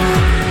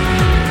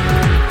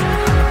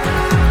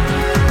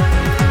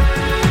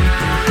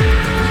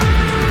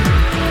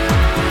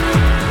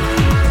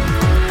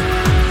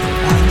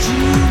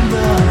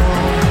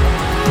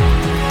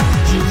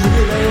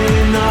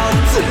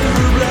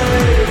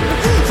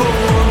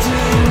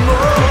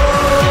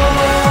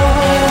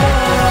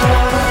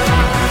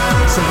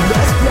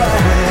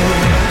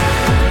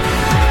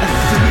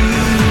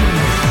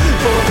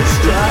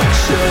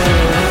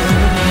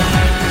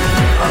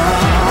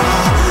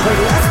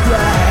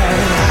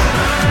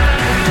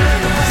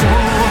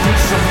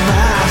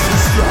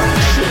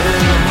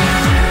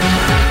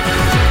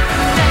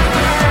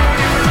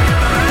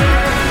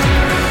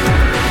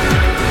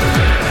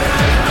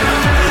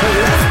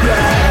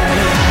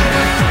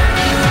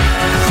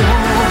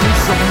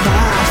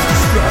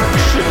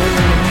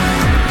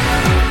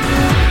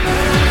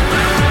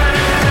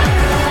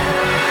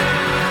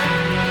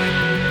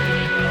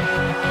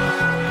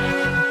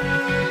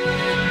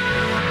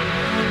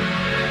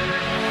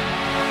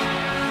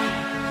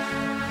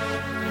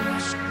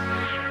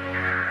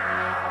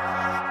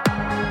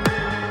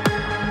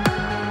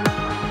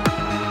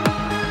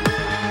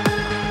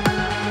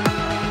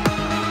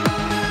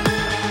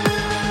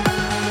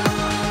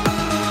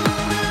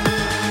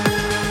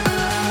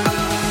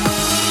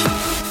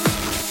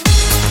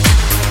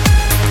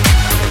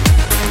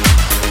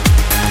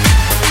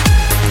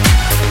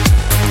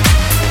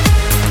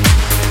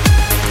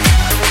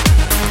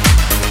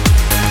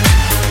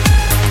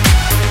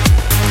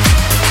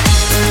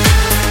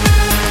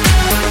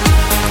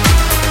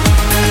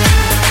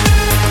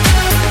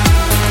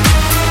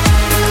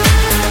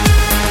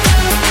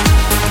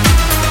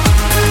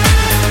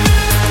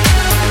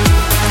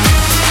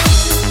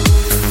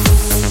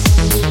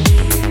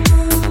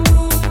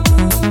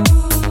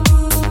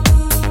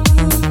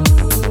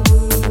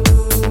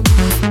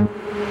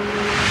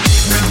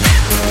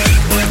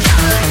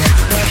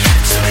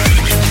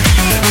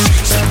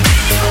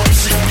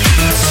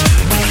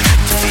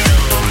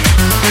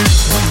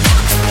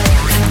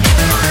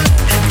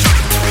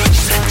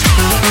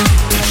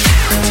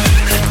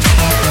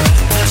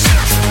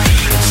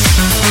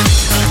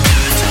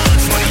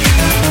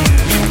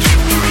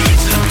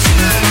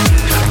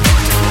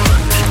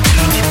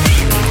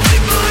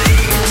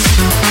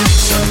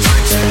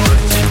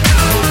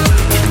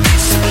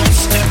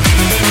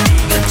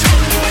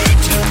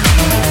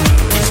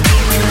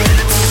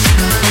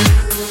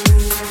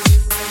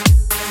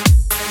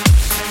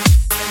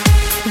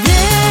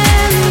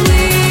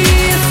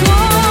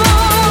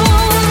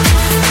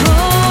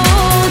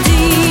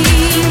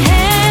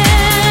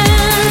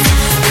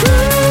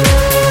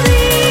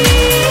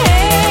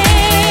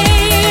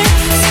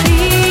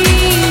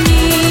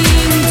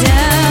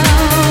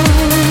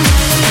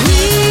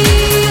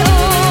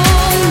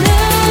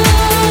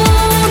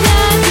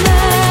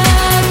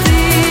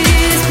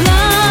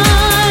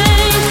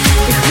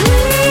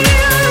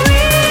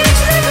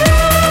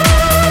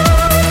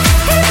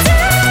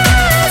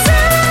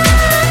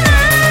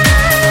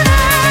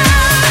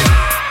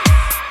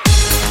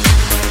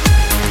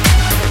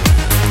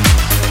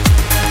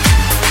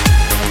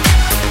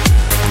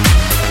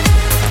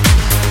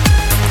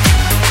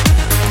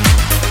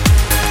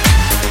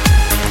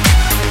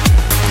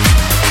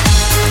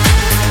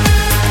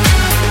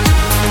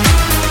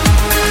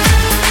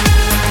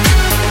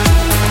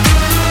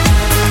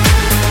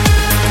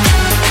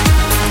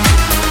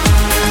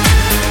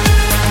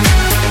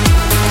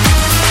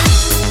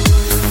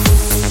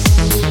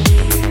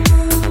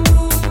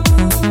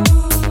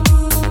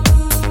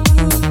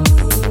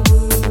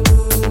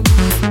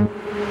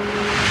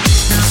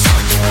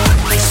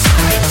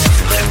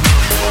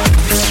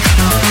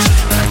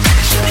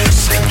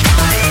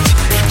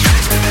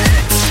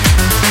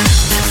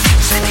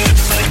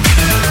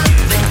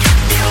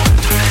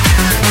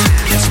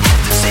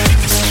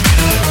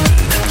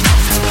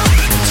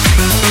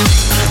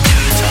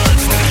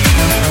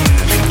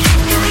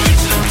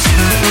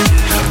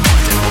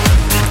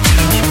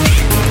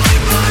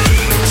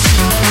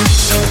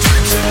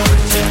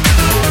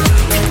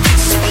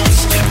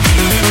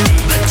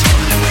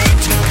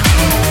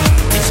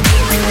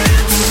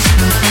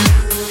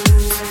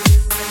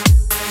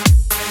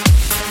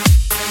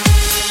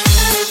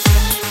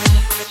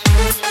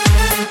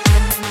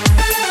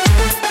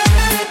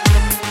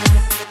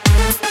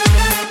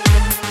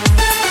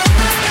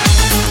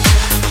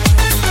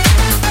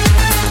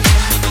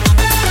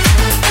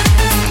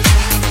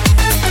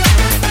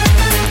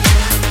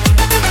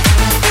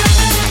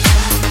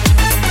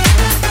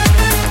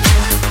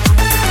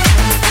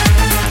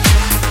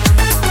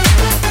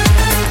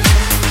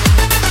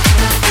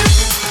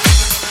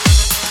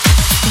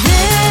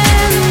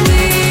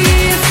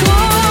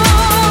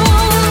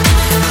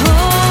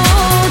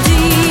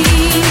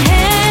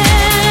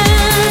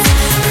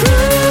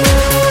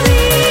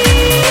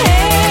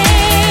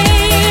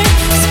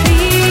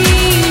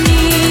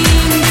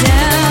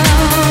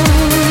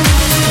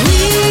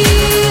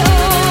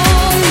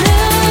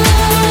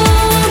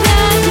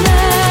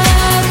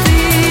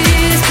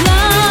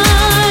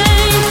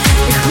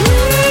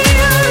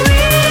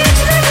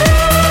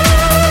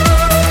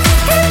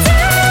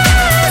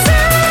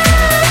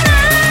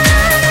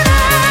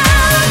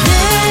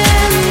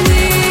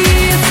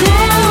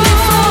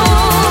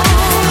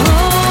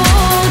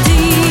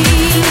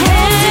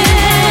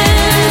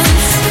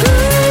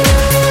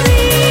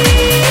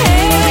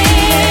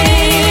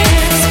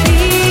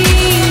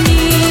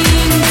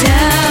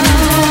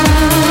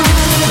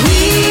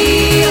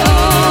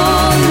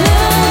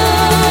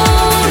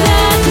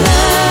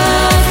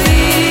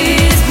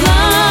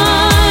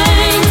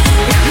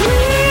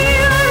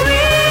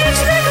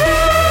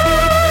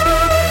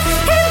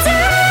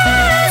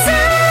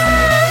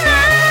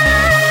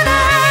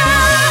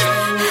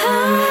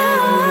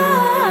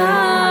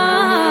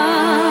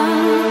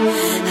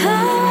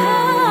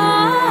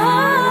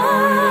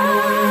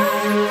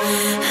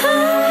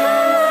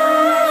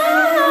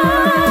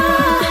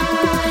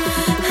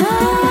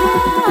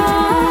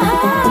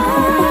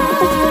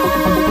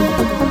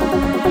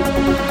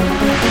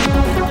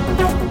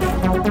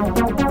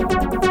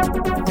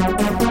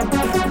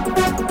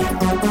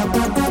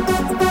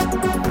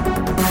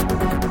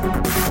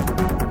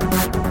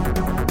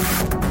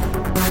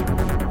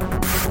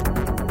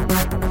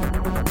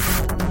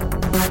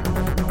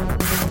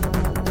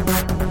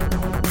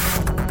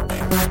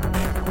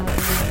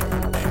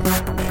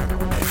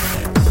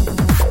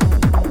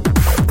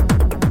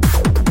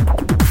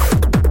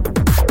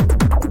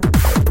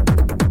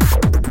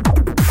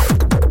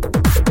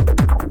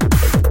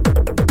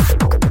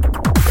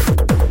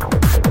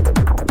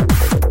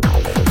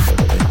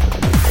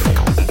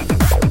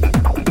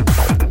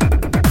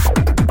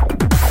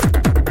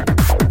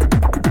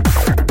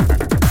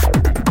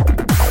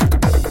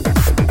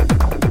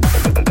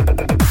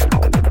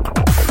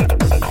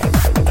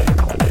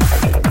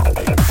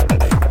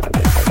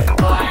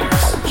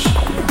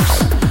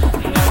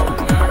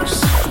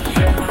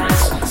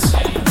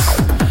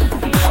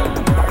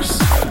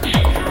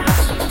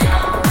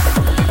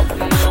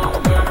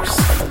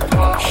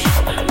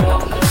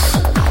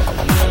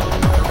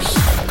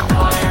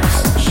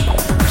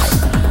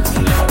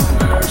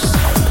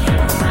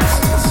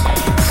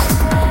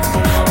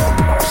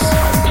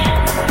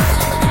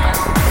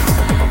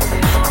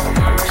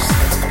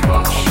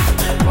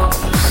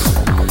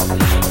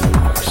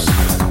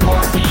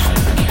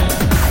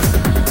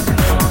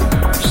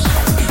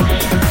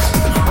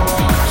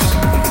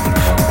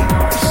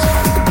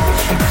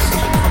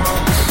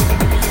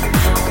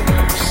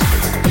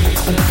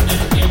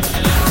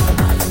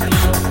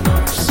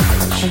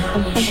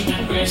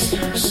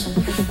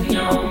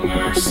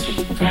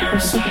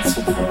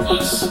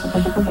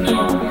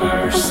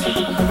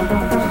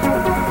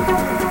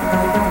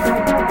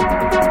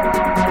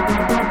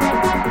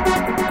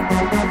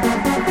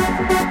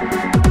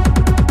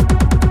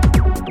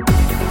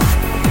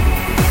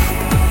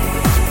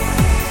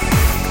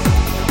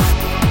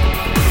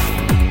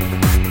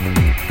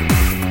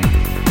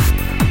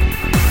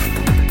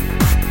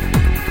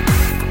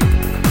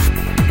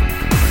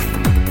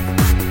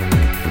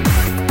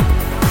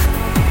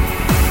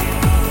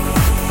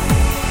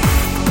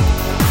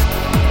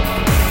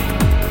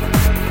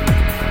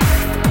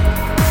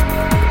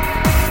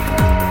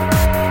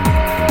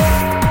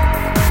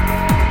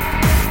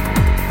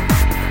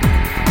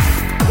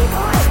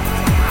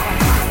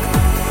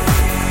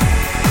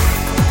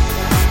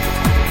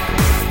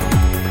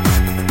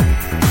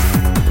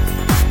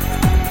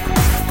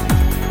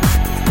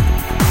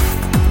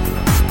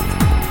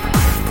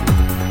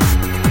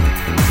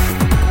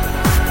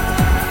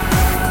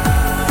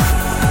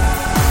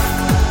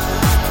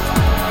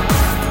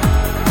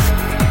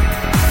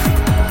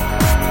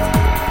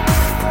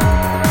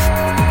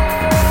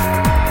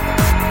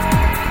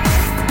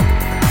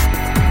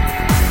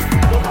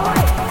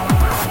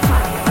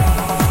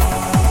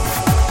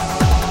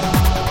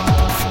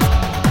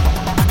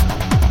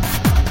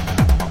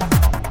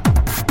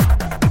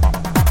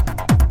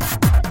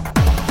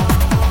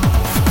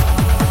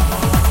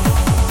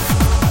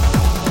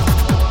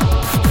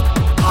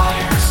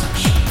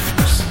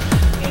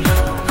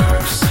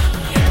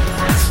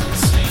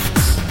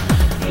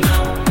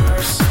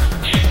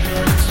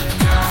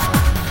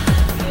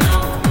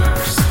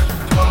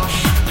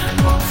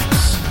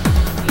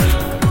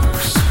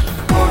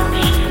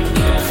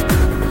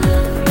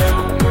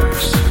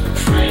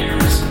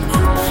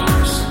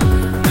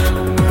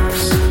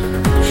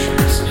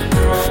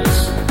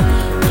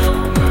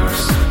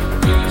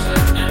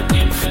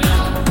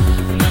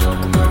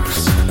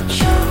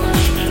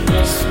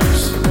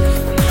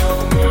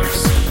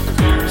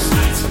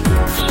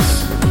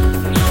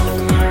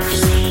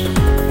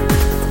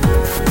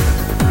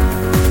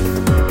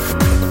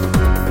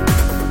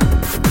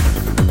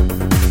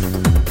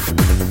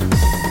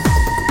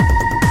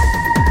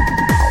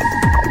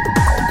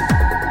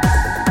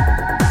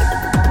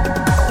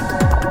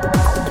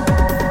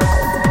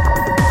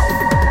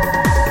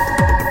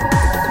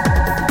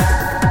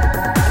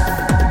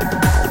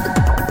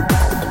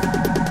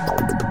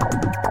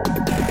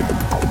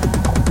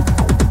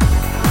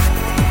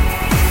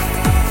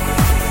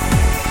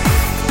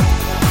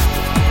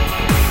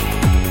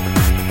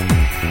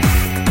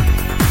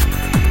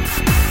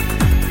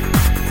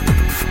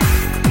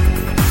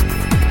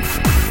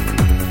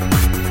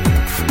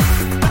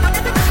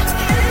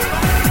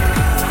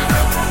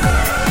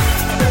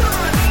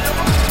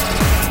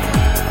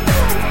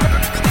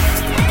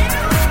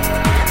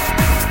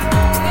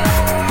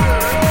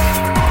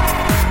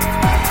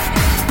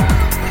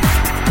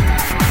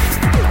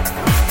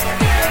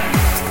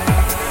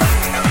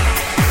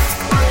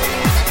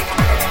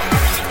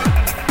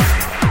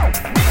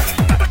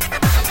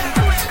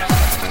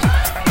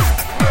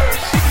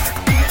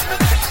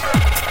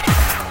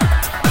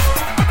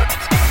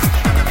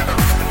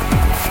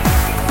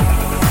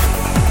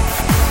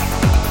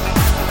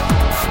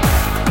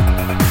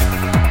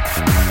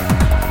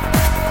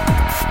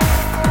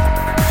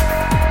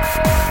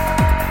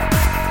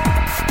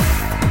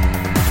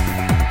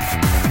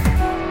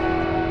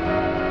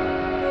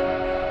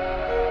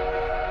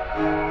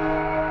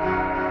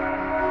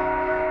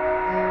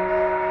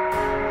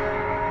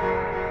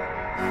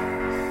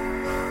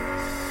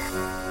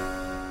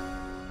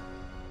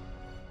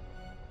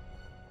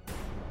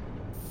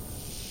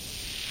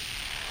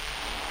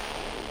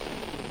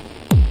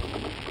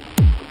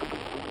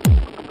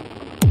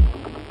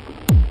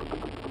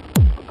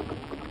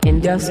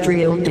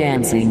 Industrial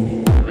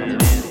dancing.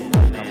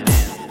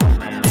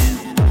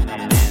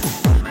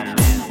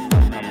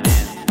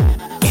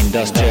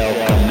 Industrial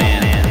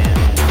command.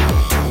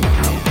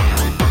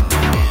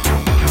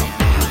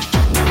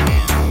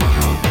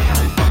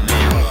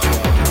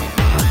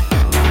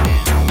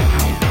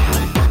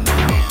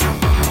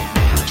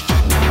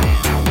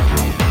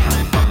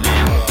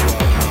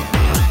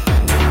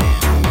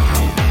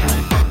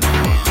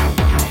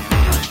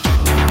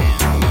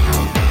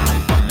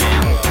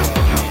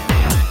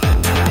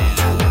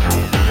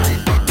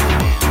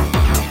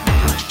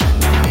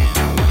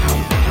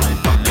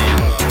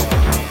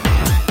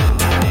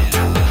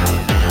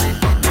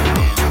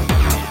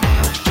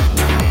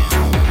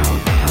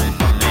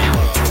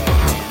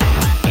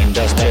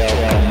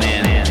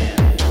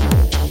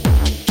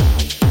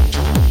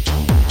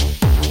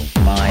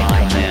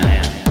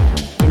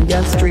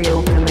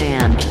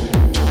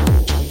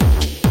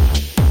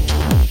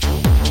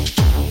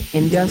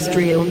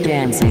 Industrial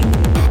dancing.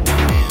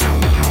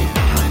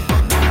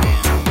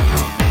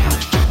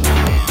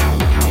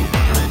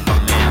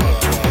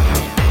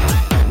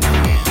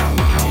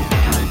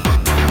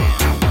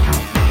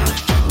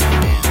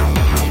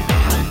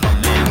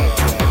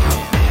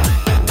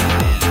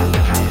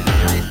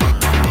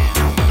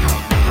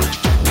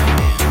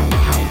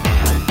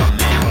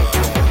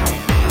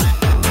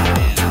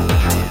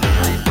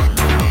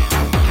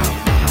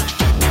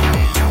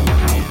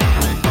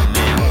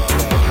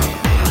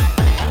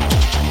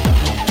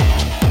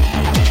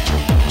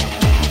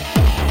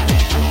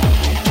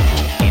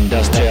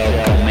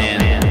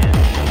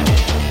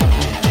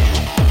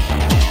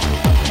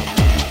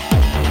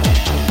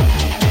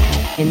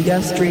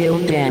 Industrial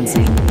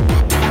dancing.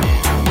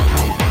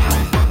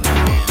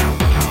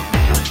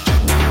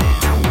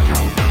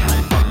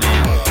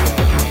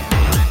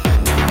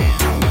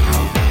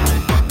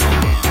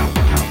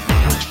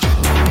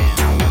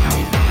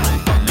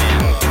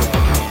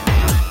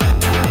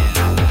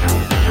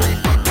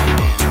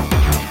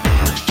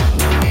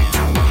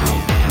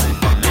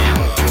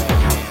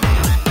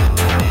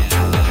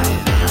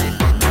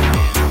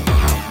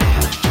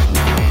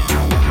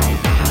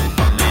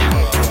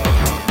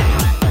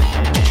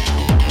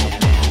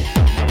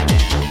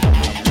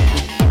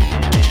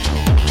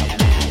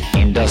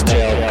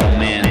 Industrial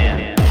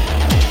command.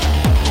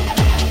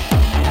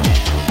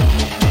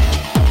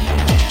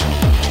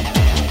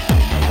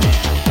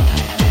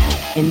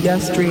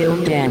 Industrial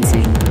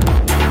dancing.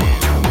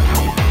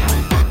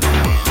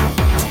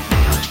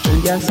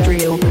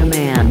 Industrial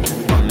command.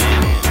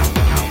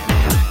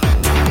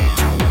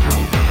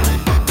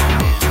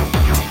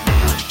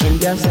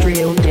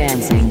 Industrial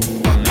dancing.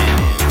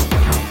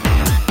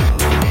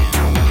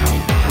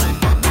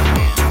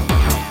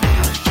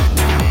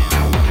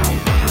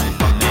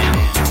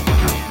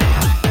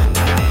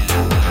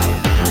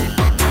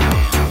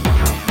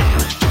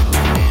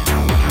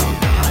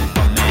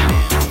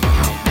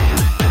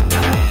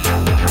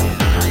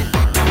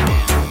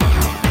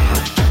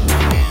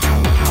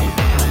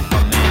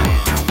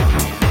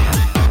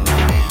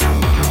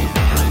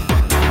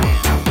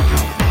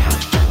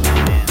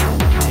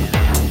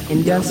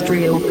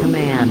 Industrial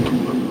command.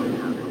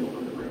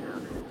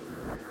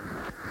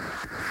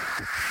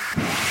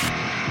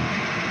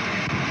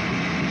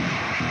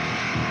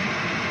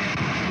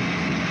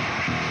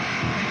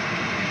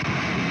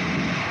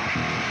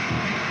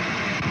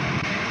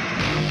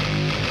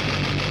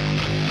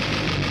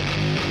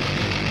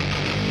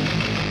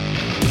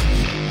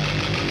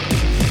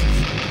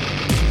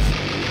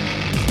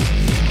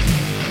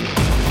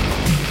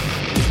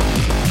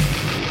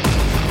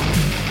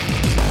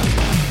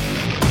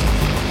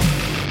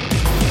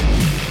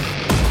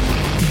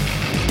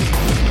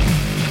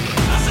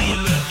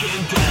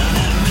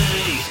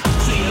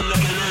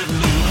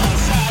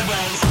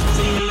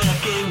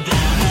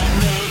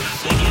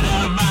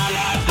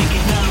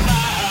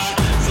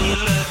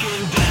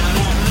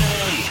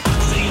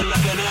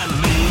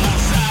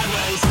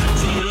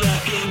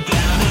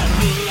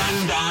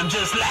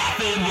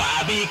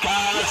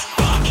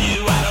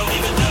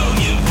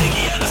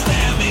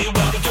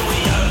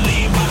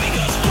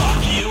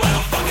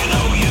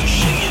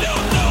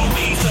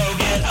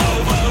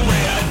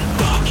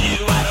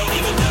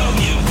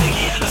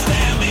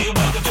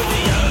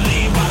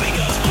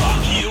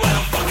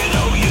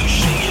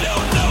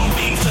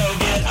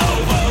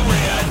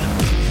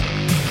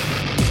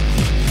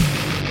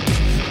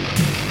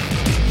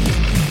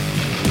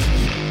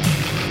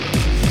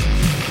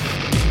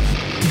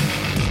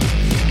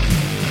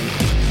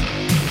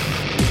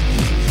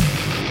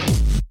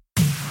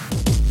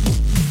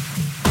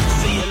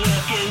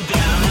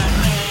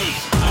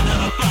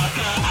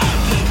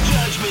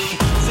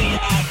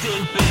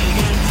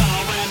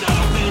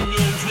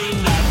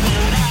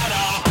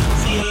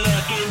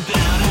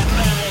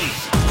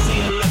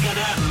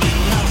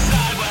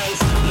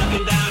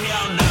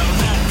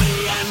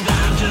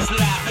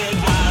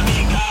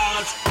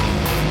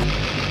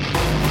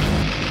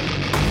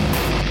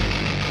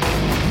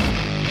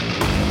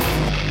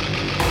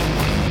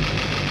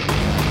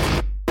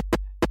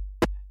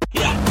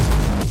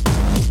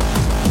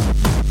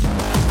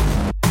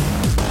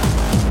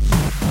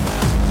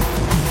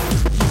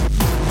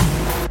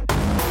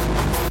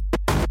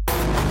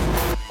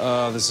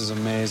 Oh, this is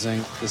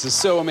amazing. This is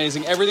so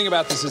amazing. Everything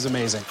about this is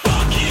amazing. Fuck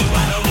you,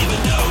 I don't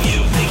even know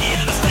you. Think you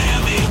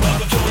understand me?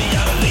 Welcome to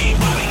reality.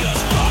 Why? Because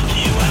fuck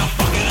you, I don't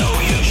fucking know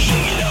you. Shit,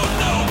 you don't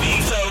know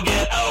me, so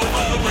get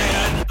over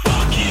it.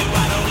 Fuck you,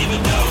 I don't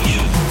even know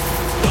you.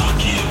 Fuck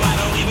you, I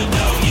don't even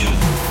know you.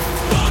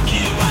 Fuck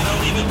you, I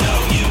don't even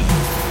know you.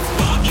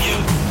 Fuck you,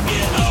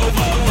 get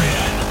over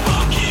it.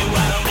 Fuck you,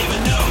 I don't even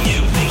know you.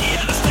 Think you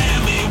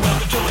understand me?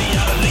 Welcome to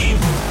reality.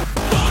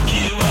 Fuck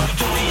you, welcome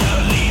to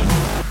reality.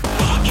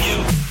 Fuck you,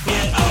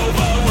 get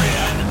over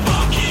it.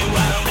 Fuck you,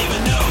 I don't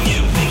even know you.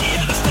 Think you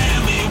understand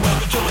me?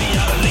 Welcome to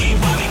reality.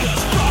 Why?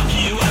 Because fuck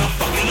you, I don't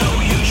fucking know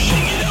you.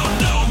 Shit, you don't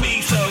know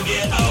me, so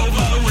get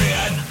over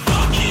it.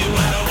 Fuck you,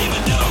 I don't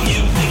even know you.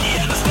 Think you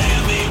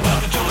understand me?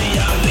 Welcome to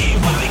reality.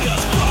 Why?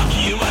 Because fuck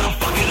you, I don't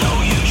fucking know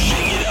you.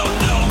 Shit, you don't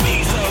know me,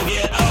 so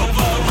get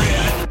over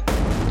it.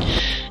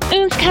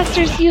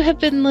 Oontzcasters, you have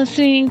been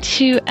listening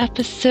to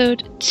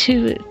episode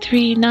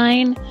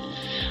 239.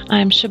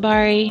 I'm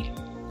Shabari.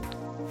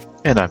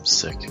 And I'm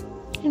sick.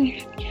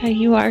 Yeah,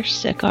 you are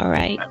sick, all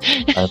right.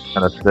 I'm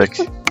kind of sick.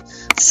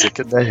 Sick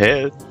in the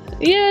head.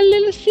 Yeah, a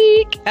little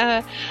sick.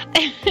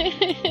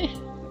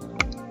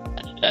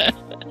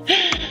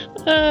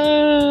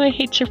 I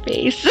hate your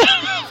face.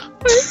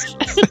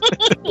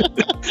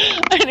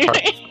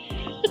 Anyway.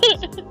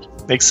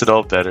 Makes it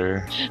all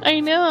better. I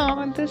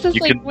know. This is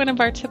You like can- one of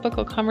our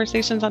typical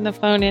conversations on the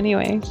phone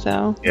anyway,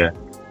 so. Yeah,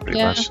 pretty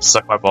Yeah. much.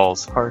 Suck my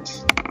balls hard.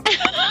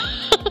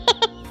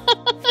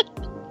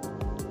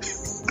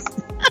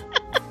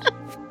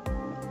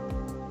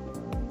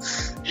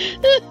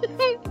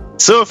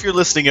 So if you're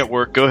listening at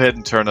work, go ahead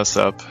and turn us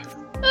up.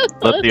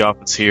 Let the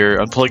office hear.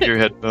 Unplug your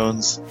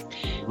headphones.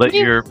 Let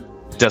your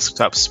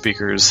desktop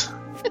speakers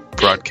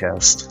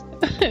broadcast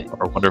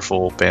our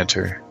wonderful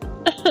banter.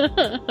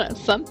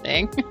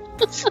 Something.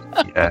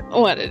 Yeah,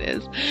 What it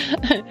is.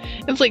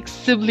 It's like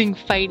sibling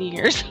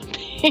fighting or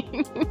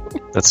something.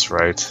 that's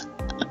right.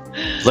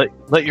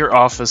 Let your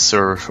office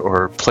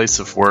or place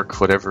of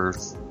work, whatever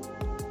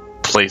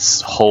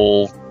place,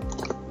 hole,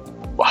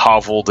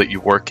 hovel that you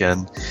work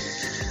in,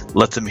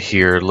 let them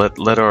hear.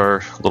 Let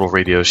our little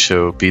radio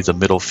show be the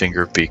middle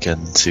finger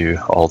beacon to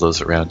all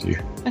those around you.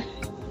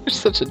 You're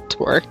such a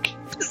dork.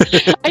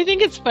 I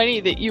think it's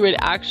funny that you would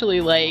actually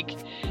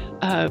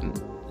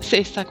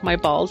say suck my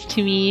balls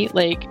to me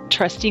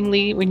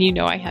trustingly when you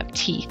know I have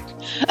teeth.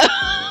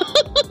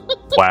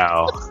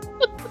 Wow.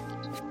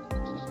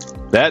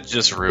 That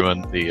just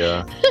ruined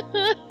the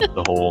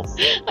whole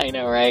I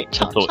know, right?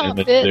 Chomp mental chomp,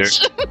 image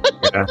bitch.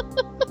 there. Yeah.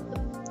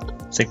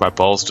 I think my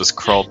balls just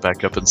crawled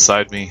back up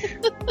inside me.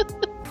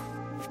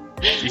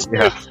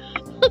 Yeah.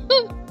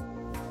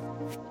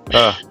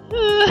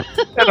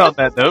 And on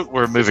that note,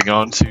 we're moving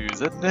on to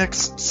the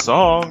next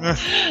song.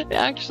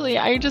 Actually,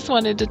 I just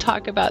wanted to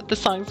talk about the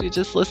songs we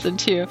just listened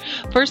to.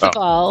 First of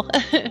all,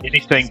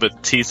 Anything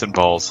but teeth and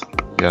balls.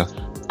 Yeah.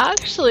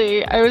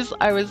 actually, I was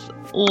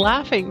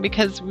laughing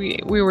because we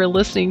were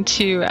listening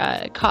to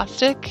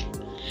Caustic.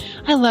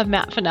 I love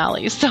Matt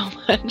Finale so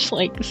much,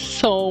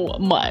 so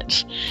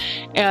much.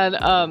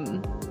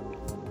 And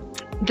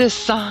this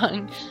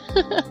song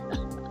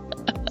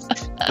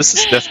This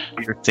is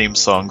definitely your theme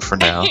song for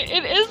now.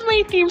 it is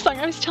my theme song.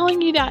 I was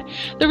telling you that.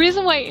 The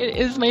reason why it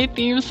is my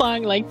theme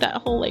song,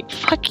 that whole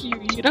fuck you,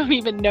 you don't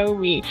even know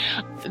me.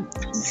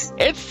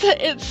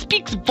 It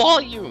speaks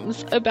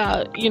volumes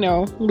about,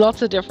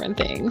 lots of different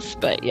things.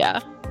 But yeah.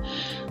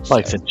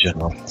 Life in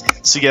general.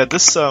 So yeah,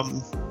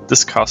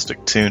 this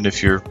Caustic tune,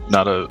 if you're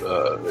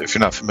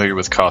not familiar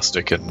with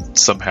Caustic and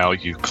somehow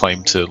you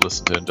claim to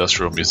listen to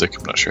industrial music,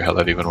 I'm not sure how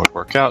that even would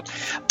work out.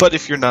 But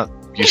if you're not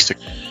used to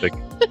music,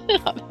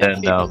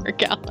 and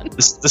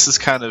this is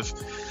kind of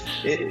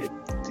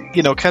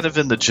kind of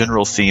in the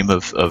general theme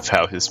of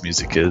how his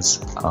music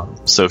is.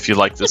 So if you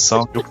like this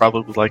song, you'll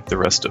probably like the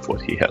rest of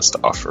what he has to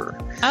offer.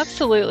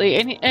 Absolutely,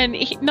 and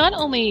he, not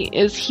only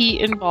is he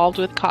involved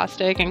with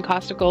Caustic and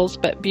Causticals,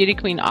 but Beauty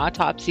Queen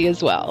Autopsy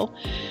as well.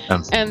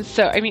 And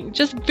so, I mean,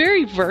 just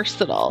very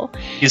versatile.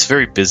 He's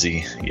very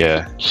busy,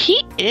 yeah.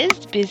 He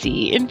is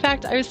busy. In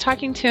fact, I was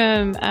talking to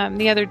him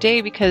the other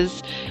day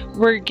because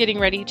we're getting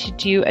ready to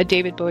do a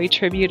David Bowie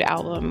tribute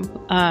album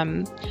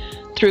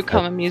through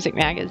Coma Music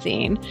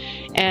Magazine,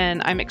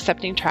 and I'm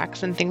accepting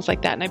tracks and things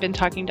like that. And I've been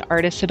talking to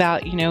artists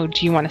about,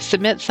 do you want to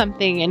submit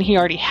something? And he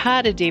already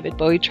had a David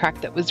Bowie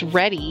track that was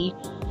ready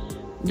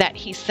that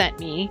he sent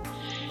me.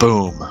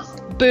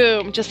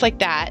 Boom, just like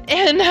that.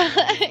 And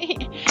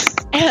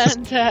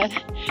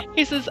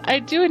he says, I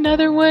do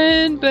another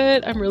one,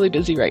 but I'm really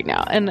busy right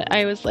now. And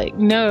I was like,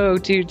 no,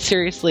 dude,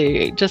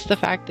 seriously, just the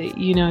fact that,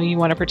 you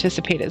want to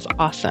participate is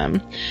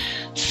awesome.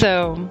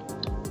 So,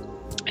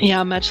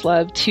 yeah, much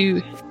love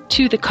to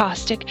the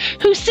Caustic,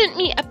 who sent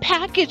me a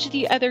package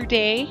the other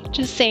day,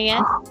 just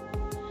saying.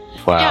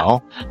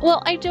 Wow. Yeah.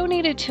 Well, I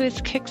donated to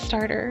his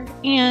Kickstarter,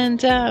 and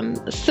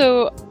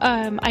so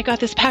I got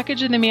this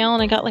package in the mail,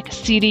 and I got a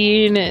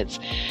CD, and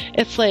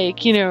it's like,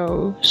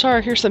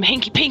 Shar, here's some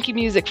hanky panky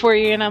music for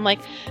you, and I'm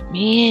like,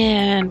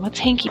 man, what's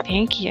hanky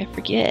panky? I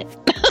forget.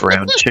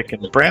 Brown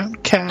chicken, brown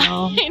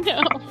cow. I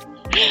know.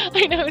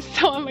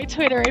 So on my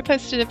Twitter, I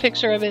posted a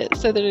picture of it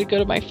so that it'd go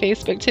to my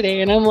Facebook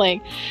today, and I'm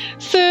like,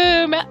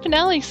 so Matt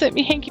Finale sent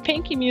me hanky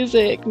panky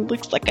music.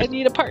 Looks like I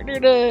need a partner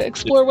to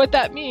explore what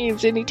that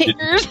means. Any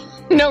takers?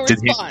 No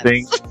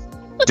response.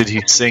 Did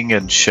he sing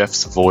in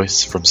Chef's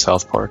voice from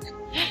South Park?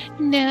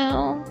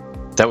 No.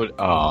 That would.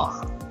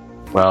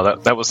 Well,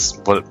 that was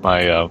what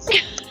my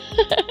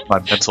my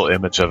mental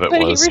image of it but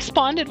was. He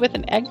responded with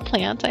an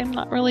eggplant. I'm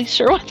not really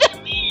sure what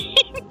that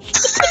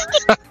means.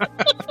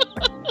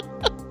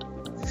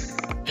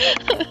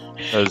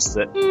 Because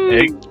the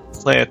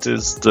eggplant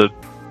is the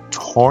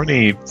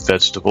horny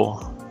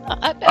vegetable.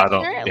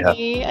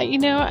 Apparently, I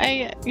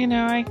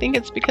think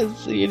it's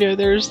because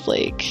there's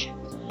I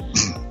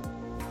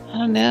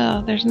don't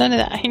know. There's none of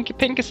that hanky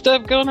panky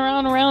stuff going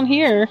around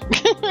here.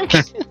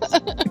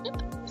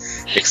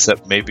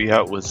 Except maybe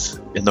out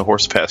in the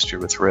horse pasture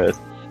with Red.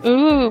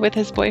 Ooh, with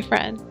his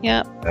boyfriend.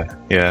 Yep.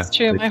 Yeah. It's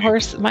true. My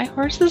horse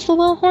is a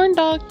little horn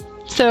dog.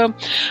 So,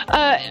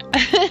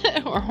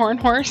 or horn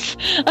horse.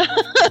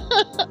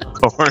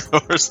 Horn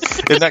horse?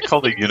 Isn't that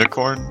called a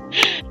unicorn?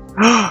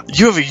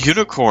 You have a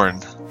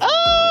unicorn!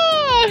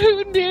 Ah,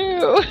 who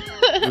knew?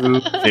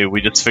 Hey,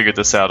 we just figured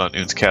this out on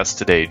Oontzcast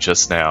today,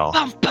 just now.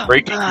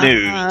 Breaking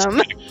news.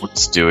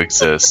 Unicorns do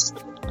exist.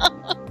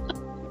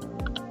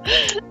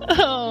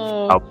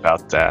 Oh. How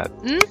about that?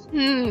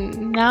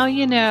 Mm-hmm. Now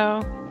you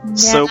know.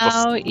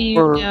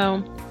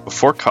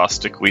 Before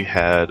Caustic, we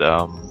had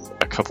a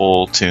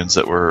couple tunes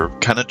that were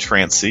kind of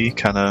trancey,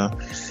 kind of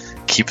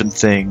keeping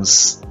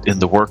things in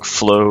the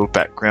workflow,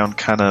 background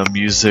kind of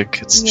music.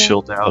 It's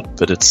chilled out,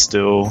 but it's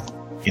still,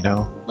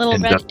 little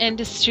red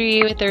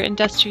industry with their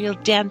industrial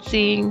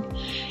dancing.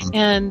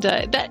 And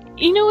that,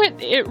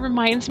 what it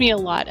reminds me a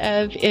lot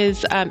of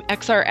is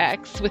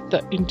XRX with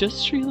the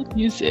industrial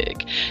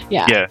music.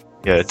 Yeah,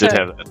 it did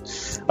have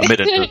that. I made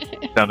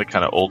it sounded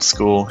kind of old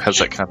school. Has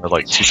that kind of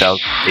like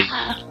 2008.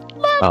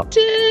 Loved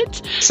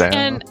it. Sound.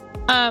 And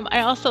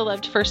I also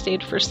loved First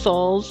Aid for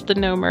Souls, the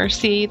No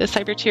Mercy, the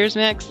Cyber Tears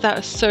mix. That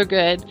was so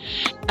good.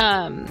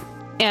 And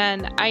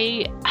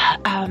I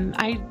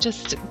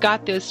just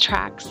got those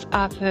tracks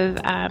off of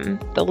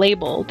the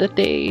label that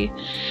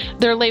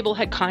their label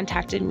had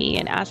contacted me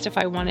and asked if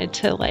I wanted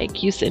to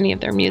like use any of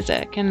their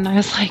music, and I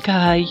was like,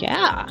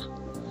 yeah.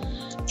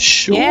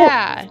 Sure.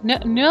 Yeah.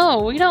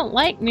 No, we don't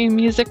like new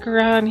music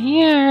around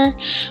here.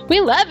 We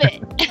love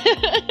it.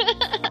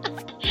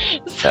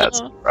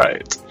 That's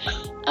right.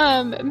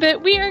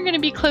 But we are going to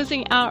be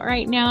closing out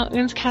right now,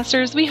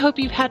 Oontzcasters. We hope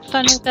you've had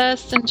fun with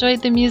us,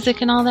 enjoyed the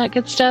music and all that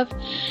good stuff.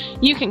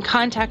 You can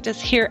contact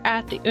us here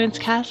at the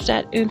Oontzcast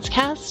at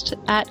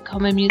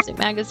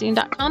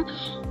oontzcast@comamusicmagazine.com,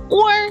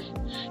 or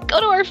go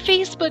to our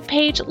Facebook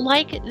page,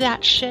 like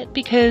that shit,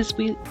 because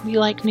we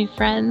like new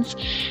friends.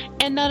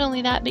 And not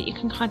only that, but you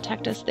can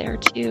contact us there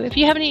too. If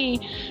you have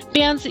any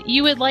bands that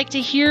you would like to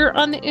hear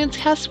on the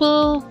Oontzcast,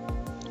 well,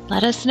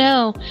 let us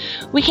know.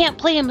 We can't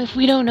play them if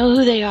we don't know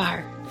who they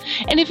are.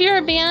 And if you're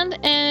a band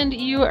and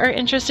you are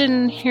interested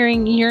in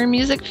hearing your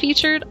music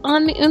featured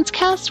on the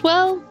Oontzcast,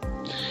 well,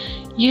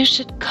 you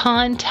should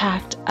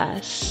contact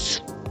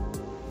us.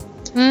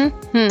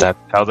 Mm-hmm. That's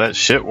how that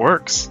shit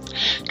works.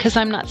 Because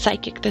I'm not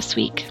psychic this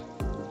week.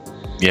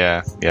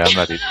 Yeah, I'm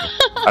not even.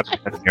 I've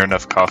had near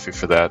enough coffee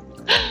for that.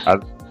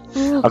 I've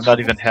not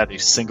even had a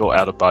single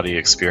out-of-body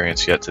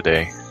experience yet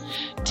today.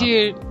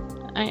 Dude,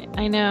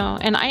 I know.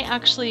 And I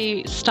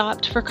actually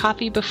stopped for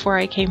coffee before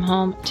I came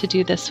home to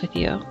do this with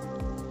you.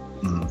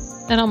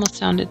 That almost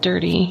sounded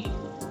dirty.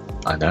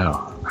 I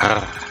know.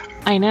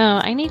 I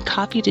know. I need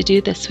coffee to do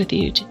this with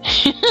you.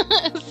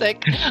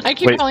 Sick. I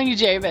keep calling you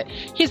Jay, but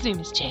his name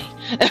is Jay.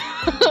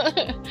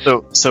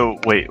 So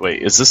wait.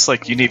 Is this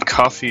like you need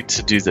coffee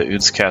to do the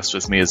Oontzcast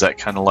with me? Is that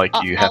kind of like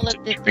you have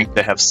to drink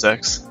to have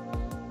sex?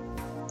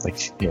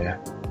 Like, yeah.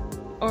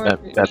 Or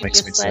that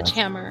makes me sad.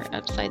 Sledgehammer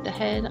upside the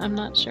head. I'm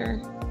not sure.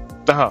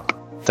 Oh,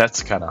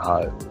 that's kind of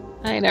hot.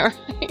 I know,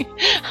 right?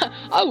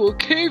 I will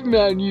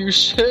caveman you,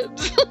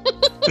 Shibs.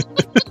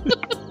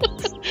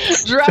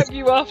 Drag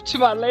you off to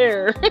my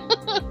lair.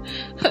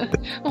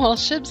 Well,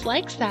 Shibs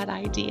likes that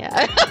idea.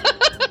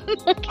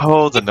 Okay.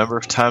 Oh, the number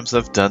of times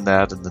I've done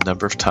that and the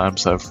number of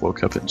times I've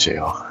woke up in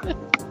jail.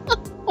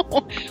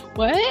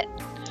 What?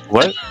 What?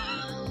 What?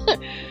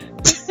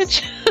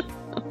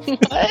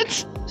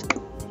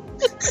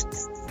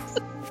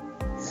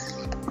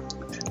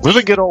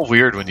 Women get all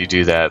weird when you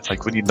do that.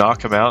 Like when you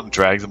knock them out and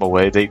drag them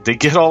away, they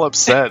get all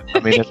upset.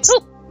 I mean,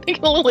 they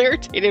get a little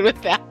irritated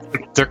with that.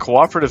 They're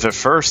cooperative at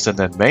first, and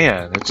then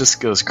man, it just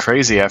goes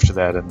crazy after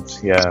that. And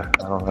yeah,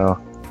 I don't know.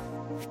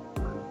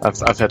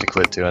 I've had to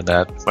quit doing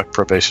that. My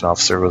probation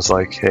officer was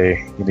like,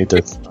 "Hey, you need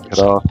to knock it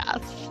off."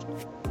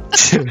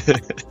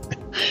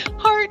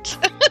 Heart.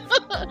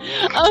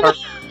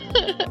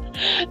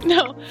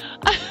 No,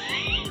 I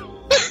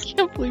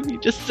can't believe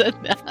you just said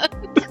that.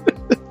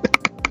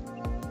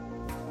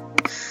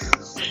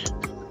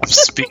 I'm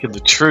speaking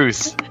the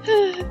truth.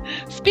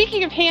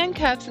 Speaking of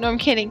handcuffs, no, I'm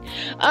kidding.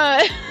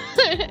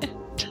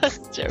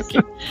 Just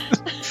joking.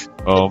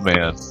 Oh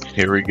man,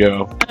 here we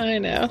go. I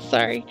know.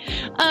 Sorry.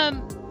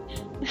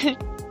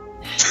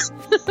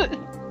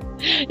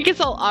 It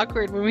gets all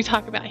awkward when we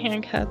talk about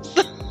handcuffs,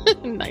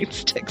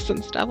 nightsticks,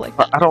 and stuff like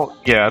that. I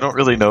don't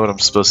really know what I'm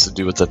supposed to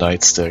do with the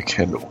nightstick,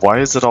 and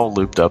why is it all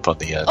looped up on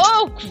the end?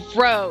 Oh,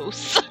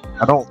 gross!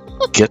 I don't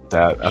get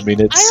that. I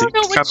mean, I don't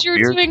know what you're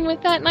weird. doing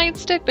with that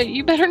nightstick, but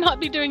you better not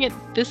be doing it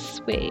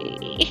this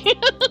way.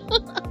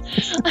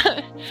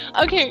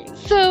 Okay,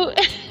 so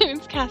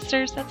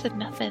Oontzcasters, that's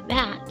enough of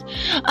that.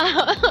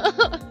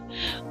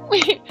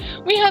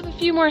 We have a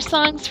few more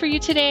songs for you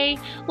today.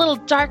 A little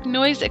dark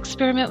noise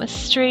experiment with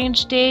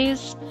Strange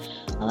Days.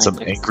 Some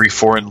angry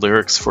foreign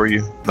lyrics for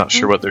you. Not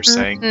sure what they're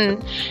saying.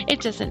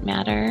 It doesn't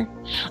matter.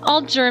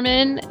 All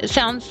German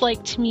sounds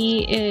like to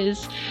me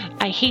is,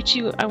 I hate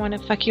you, I want to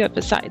fuck you up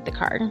beside the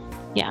car.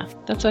 Yeah,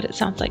 that's what it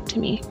sounds like to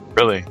me.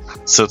 Really?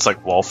 So it's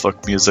like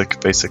wallfuck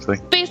music, basically?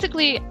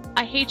 Basically,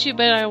 I hate you,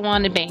 but I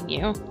want to bang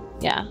you.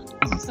 Yeah,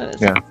 that's what it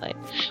sounds like.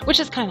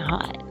 Which is kind of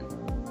hot.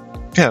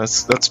 Yeah,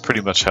 that's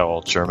pretty much how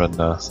all German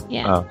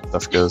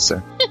stuff goes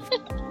there.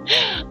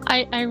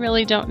 I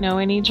really don't know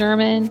any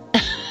German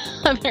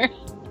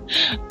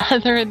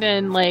other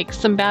than like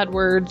some bad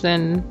words,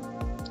 and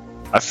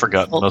I've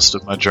forgotten most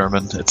of my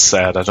German. It's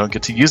sad. I don't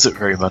get to use it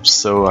very much,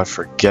 so I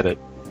forget it.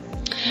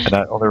 And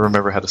I only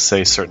remember how to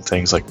say certain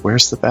things like,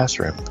 where's the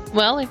bathroom?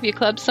 Well, if you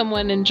club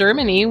someone in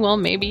Germany, well,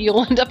 maybe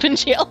you'll end up in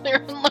jail there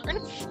and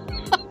learn.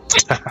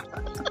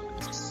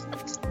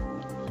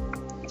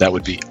 That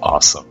would be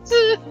awesome.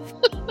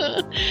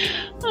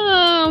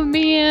 Oh,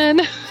 man.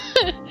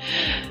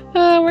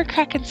 We're we're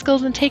cracking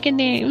skulls and taking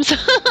names.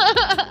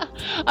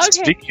 Okay.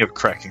 Speaking of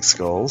cracking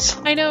skulls,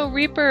 I know,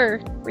 Reaper.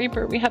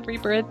 We have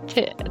Reaper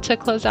to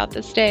close out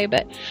this day.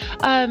 But,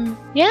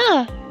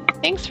 yeah.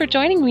 Thanks for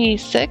joining me,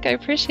 Sick. I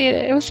appreciate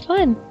it. It was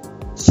fun.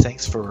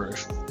 thanks for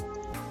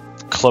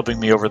clubbing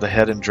me over the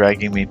head and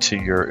dragging me to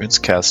your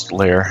Oontzcast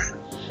lair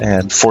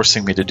and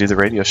forcing me to do the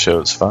radio show.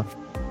 It was fun.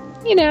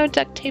 You know,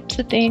 duct tape's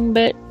a thing,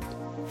 but...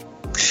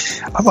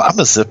 I'm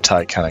a zip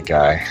tie kind of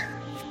guy.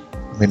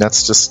 I mean,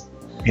 that's just,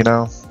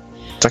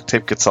 duct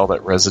tape gets all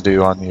that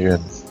residue on you,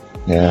 and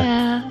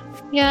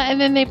Yeah,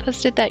 and then they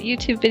posted that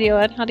YouTube video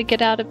on how to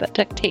get out of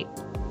duct tape.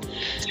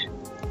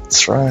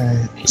 That's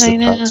right. I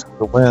know.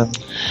 The win.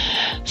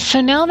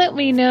 So now that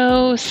we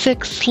know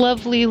 6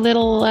 lovely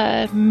little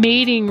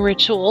mating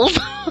rituals,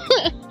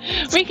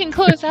 we can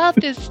close out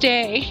this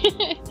day.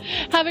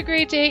 Have a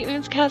great day,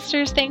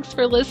 Oontzcasters. Thanks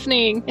for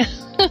listening.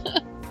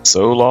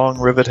 So long,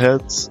 rivet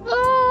heads.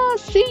 Oh,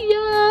 see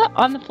ya!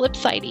 On the flip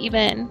side,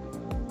 even.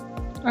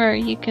 Or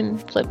you can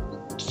flip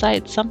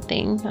side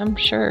something, I'm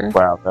sure.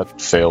 Wow,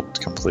 that failed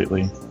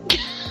completely.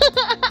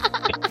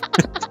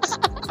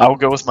 I'll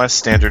go with my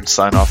standard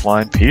sign-off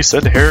line. Peace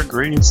and hair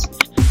grease.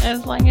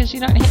 As long as you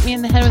don't hit me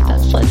in the head with that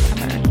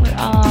sledgehammer, we're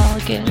all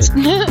good.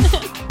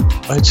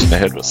 I hit you in the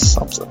head with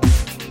something.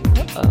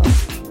 Uh-oh.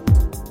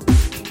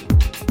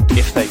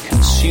 If they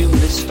consume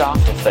this stuff,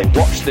 if they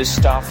watch this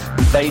stuff,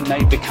 they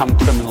may become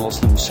criminals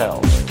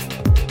themselves.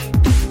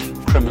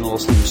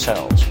 Criminals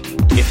themselves.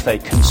 If they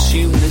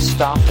consume this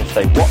stuff, if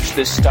they watch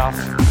this stuff,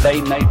 they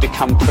may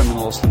become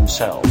criminals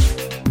themselves.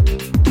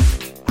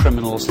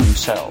 Criminals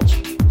themselves.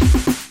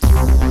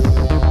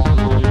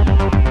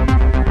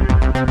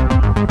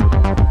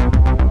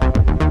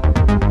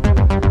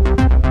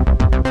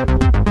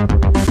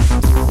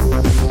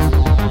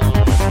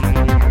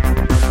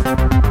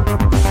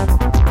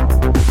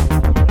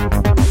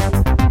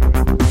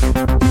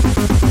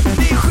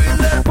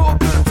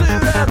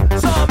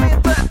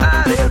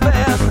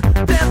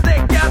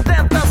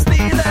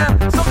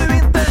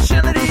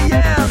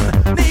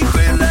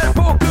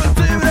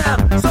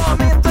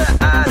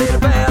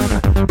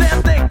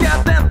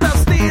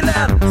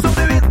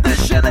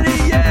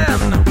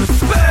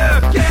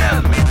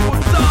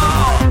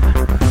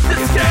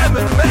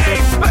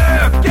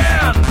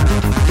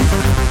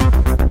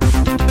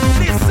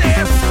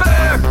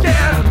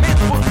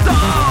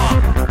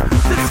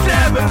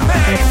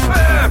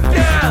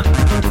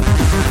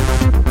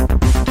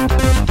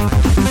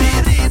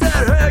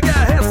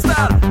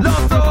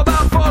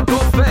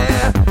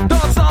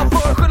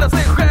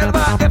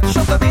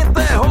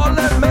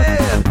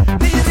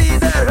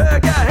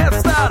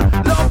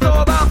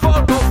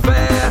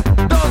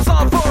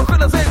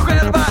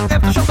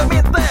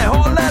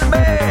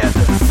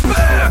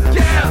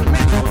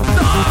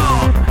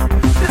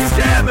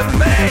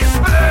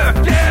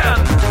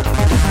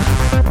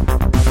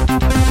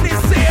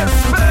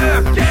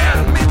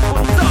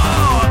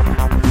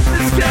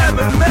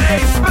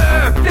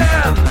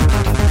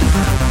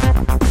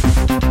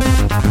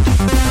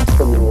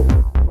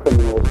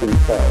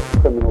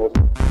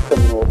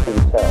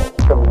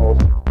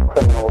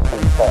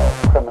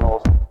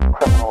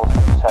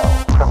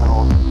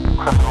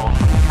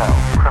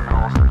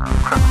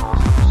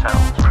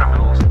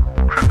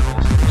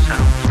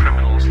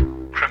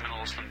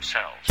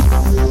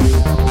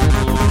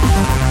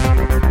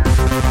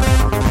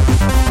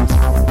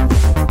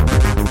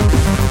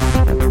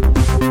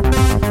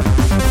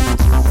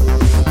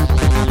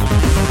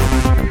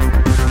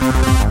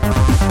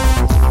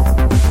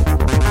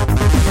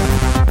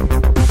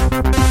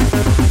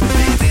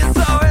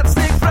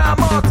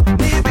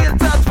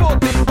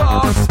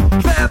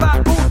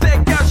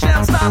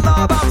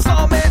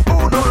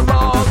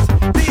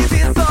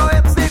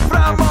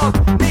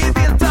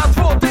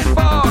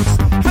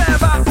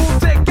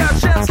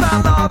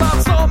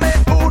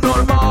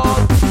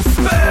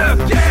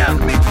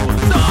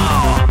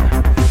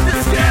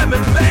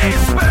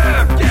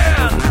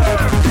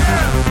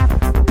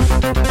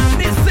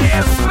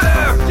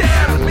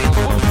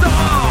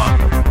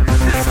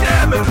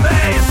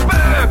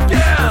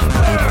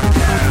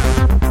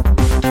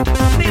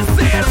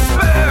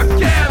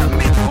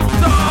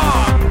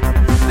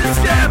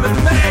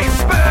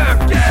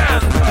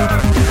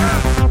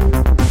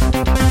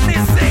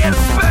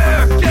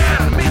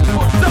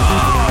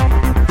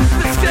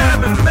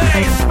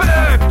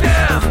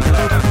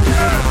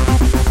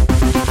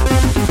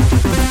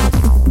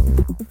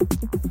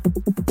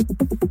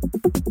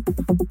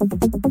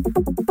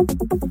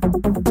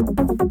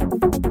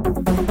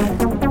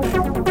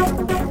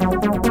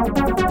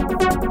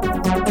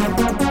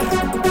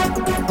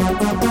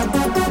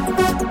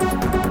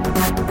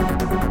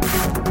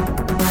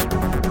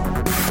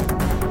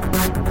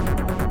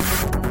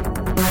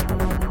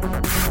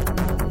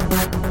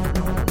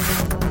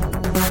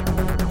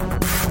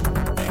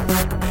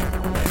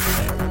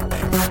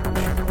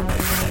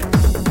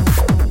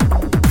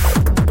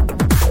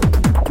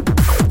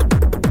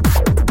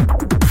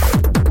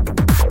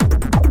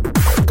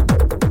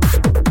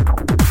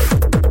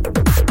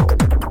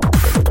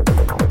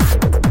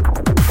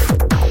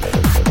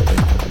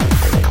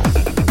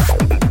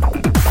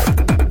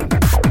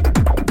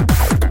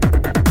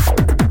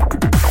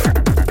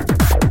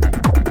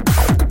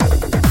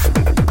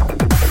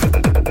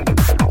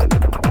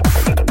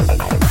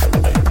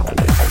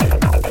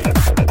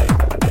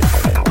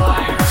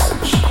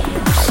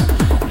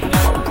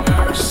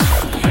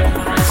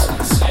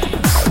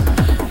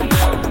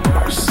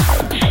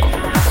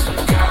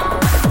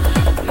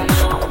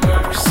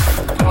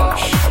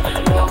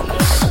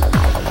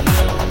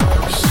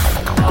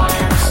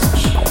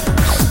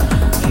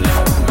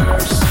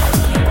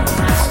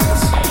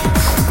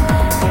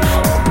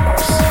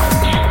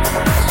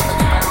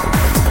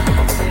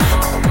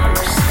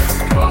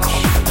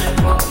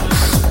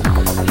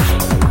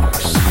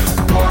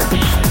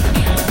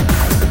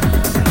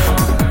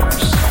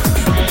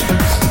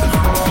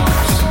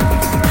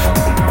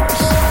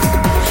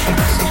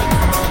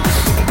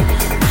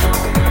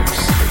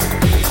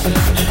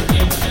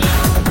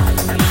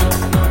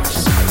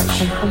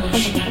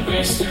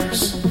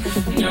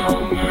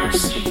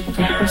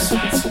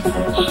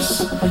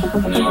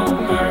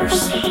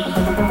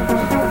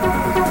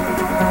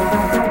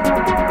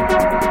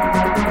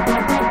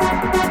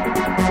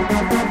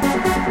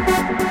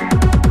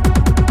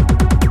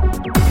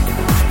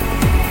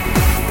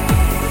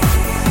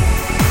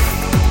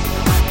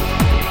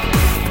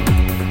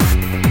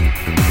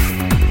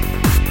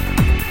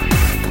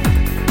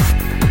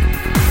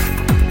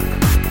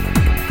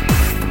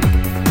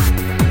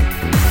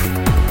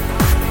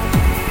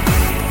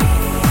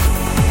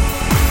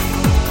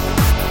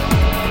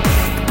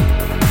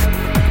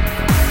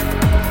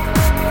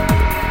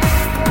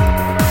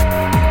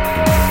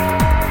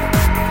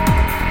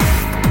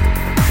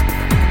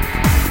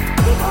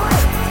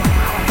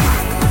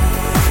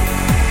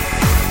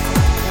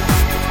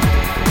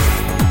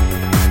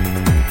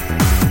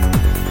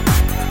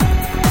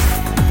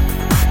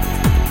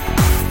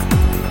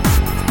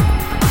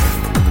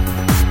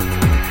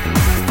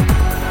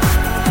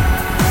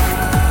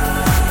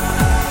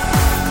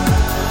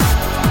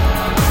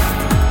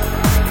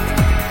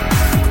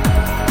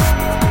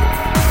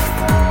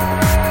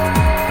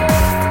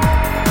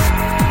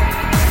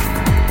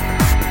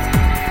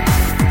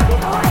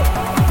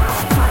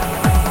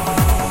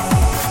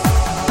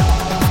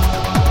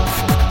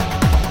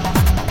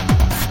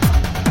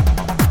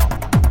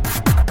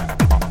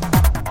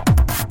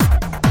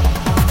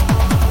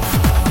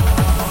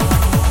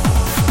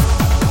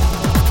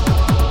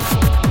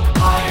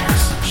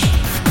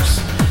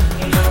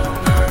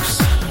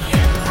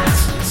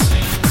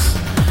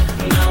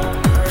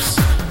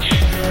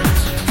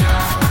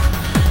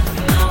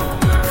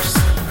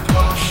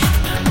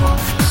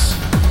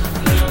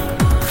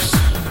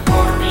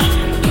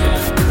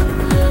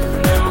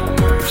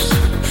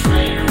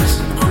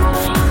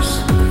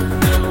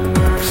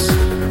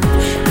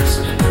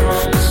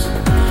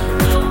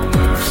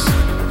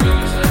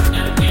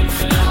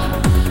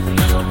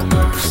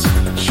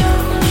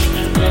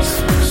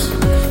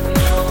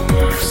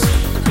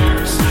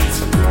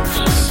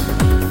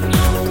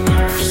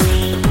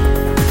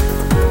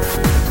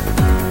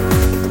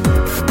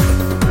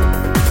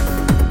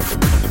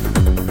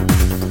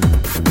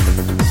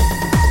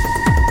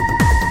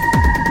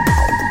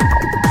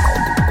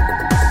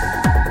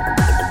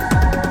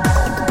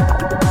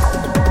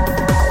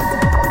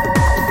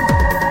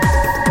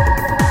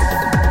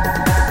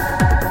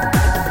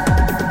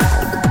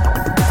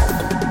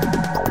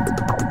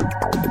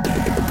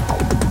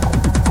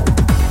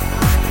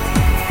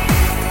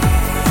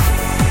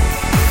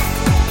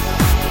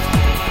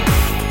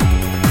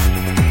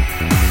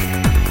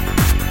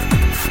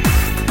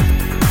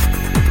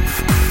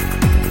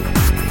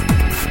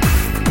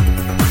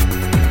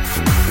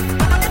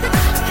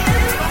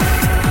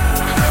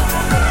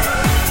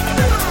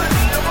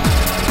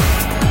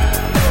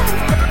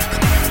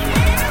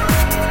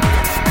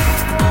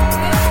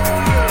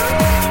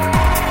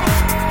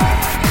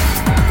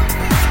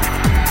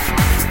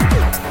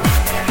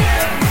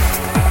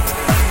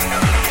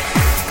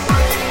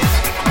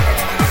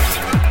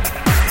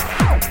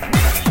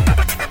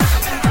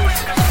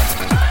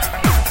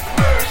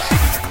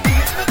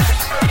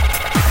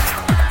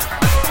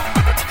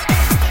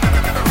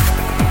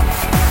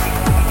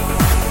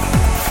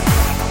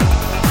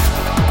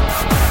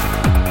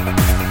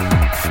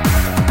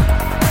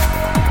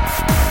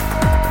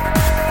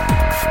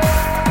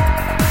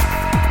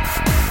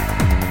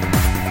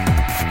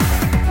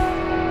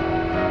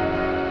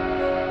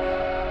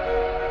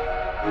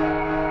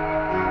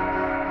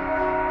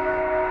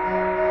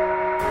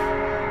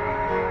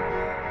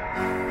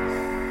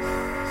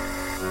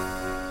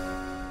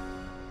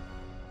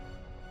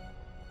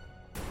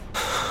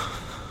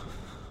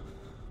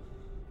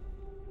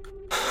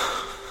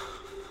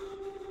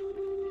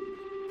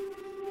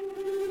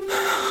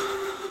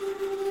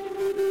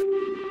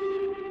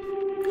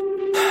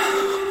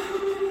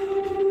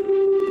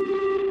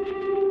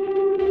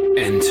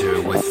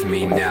 Enter with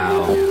me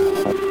now.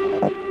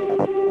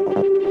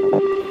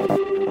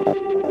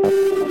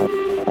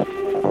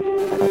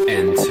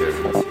 Enter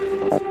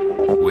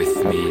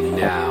with me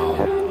now.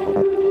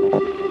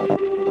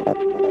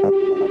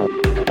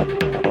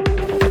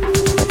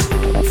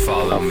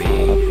 Follow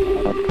me.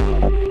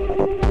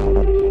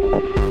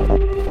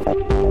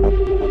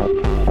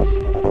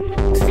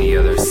 To the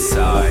other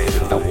side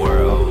of the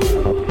world.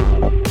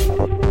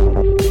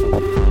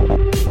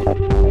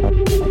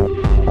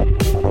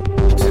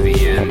 To the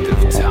end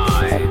of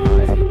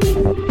time.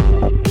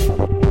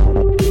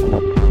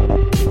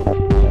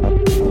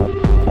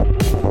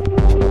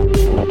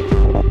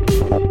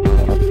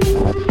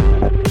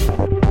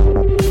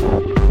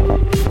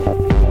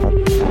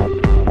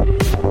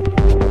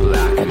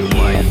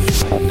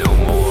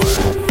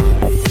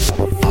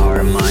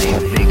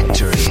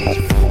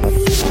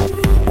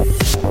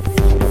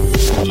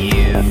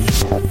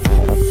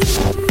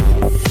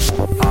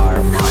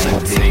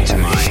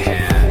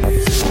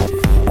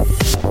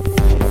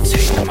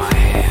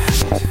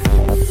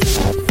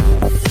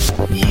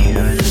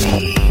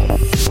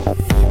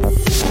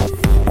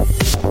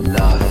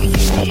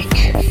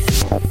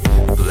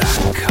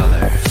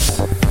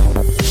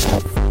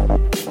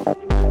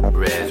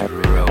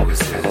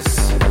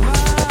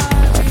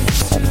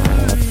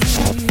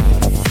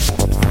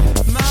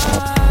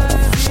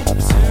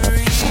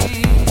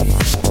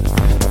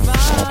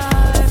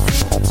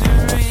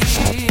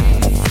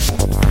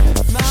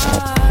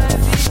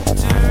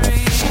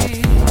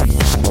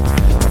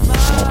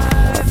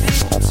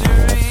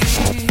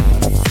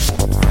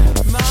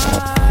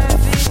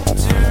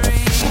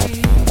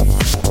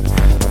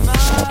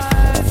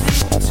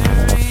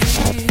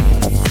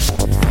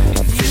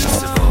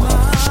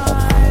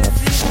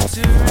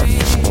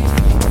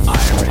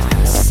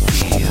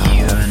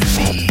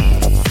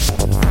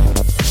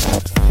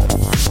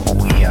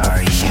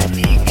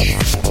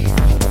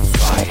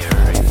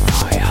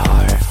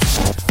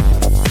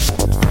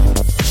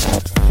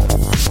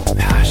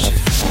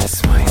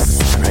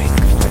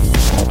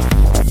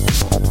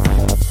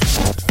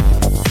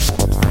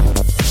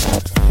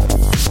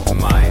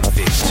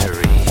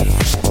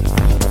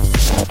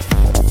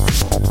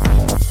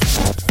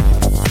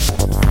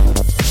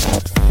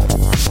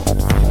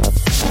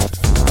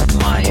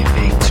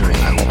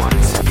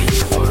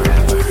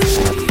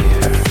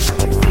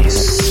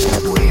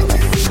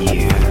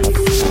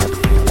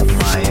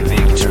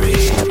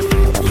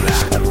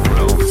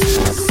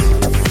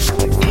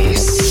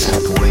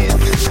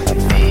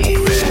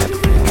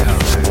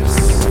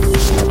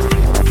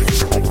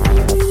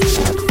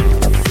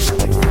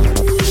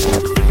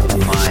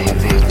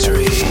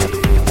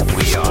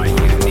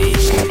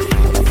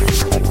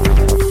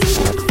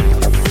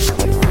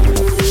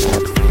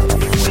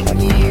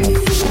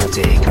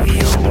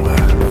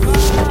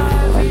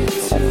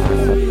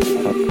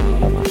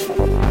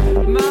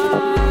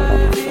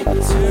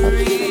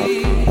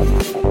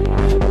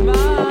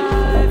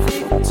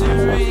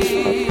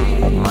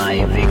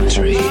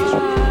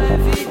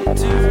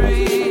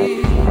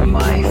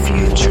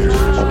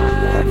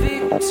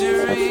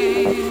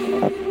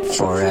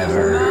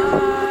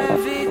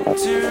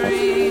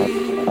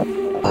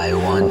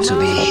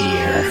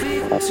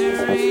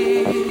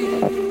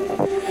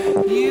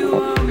 You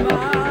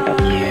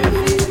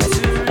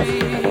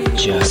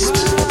just